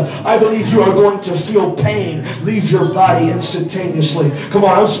hallelujah, I believe you are going to feel pain leave your body instantaneously. Come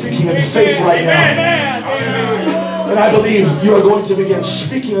on, I'm speaking in faith right now. And I believe you are going to begin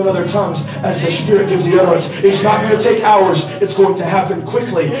speaking in other tongues as the Spirit gives the utterance. It's not going to take hours. It's going to happen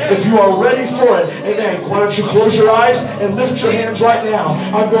quickly. If you are ready for it, amen, why don't you close your eyes and lift your hands right now.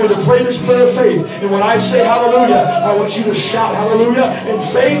 I'm going to pray this prayer of faith. And when I say hallelujah, I want you to shout hallelujah in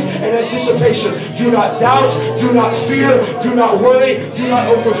faith and anticipation. Do not doubt. Do not fear. Do not worry. Do not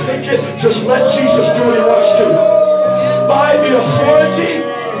overthink it. Just let Jesus do what he wants to. By the authority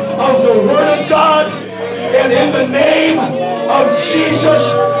of the Word of God, and in the name of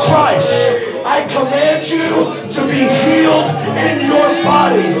Jesus Christ, I command you to be healed in your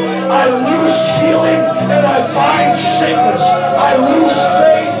body. I loose healing and I bind sickness. I loose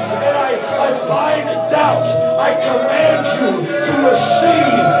faith and I bind doubt. I command you to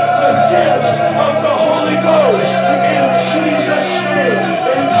receive the gift of the Holy Ghost in Jesus' name.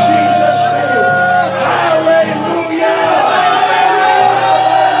 In Jesus' name. Hallelujah.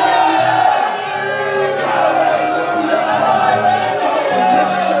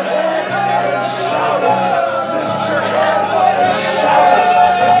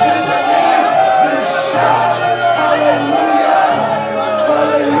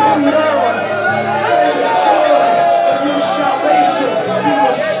 Be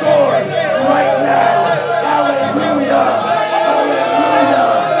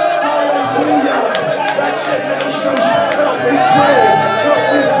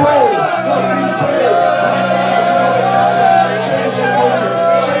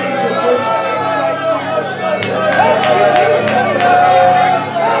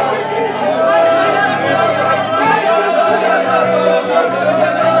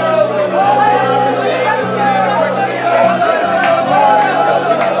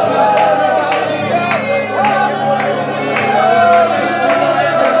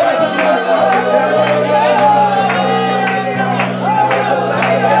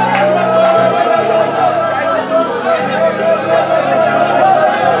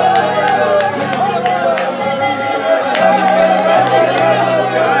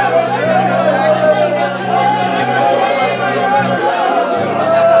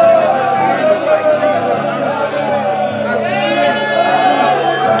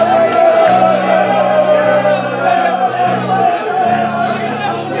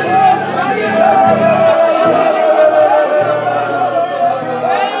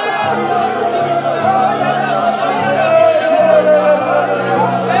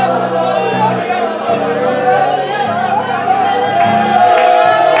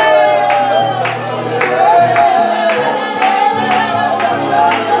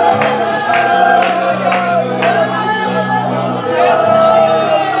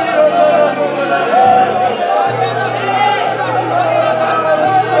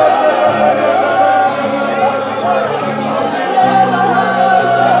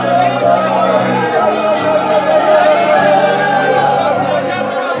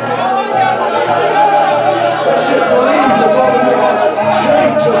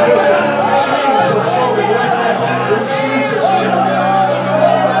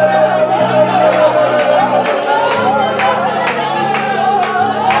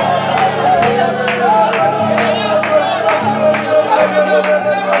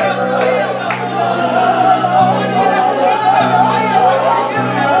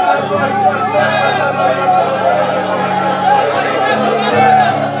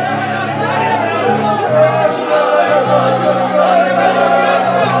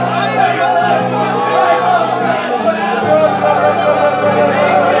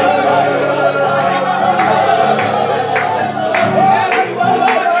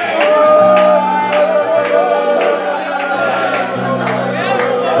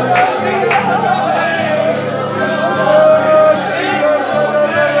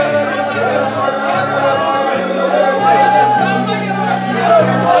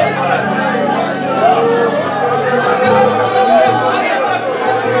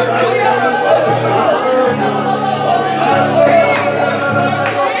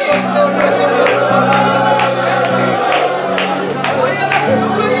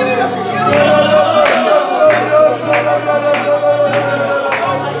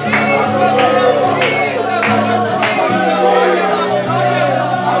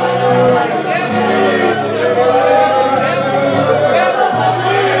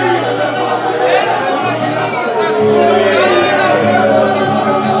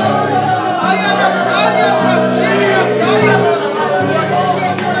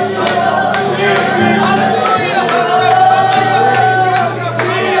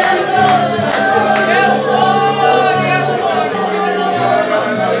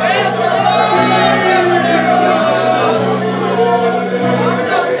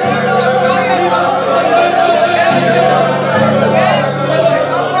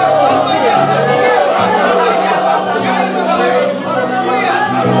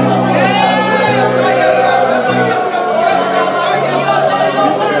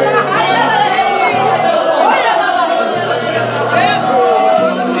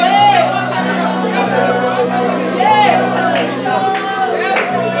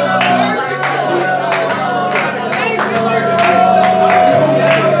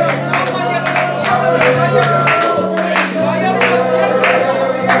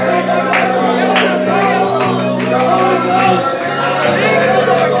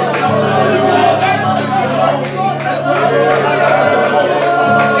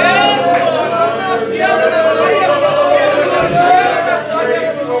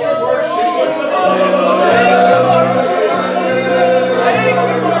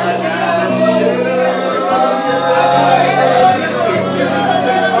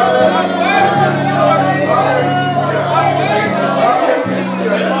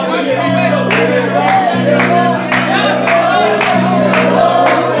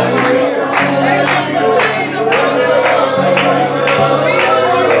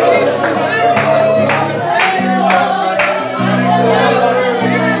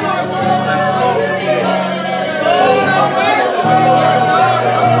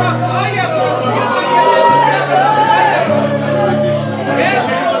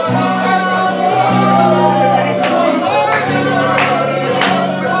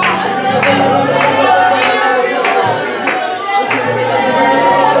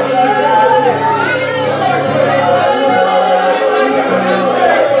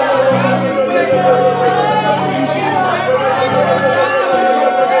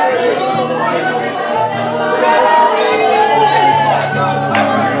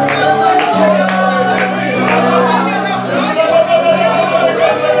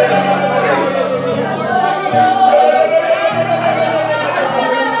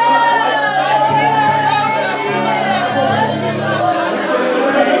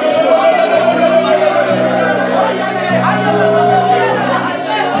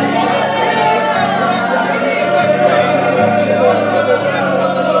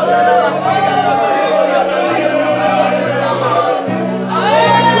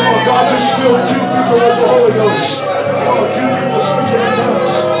Fill two people with the Holy Ghost.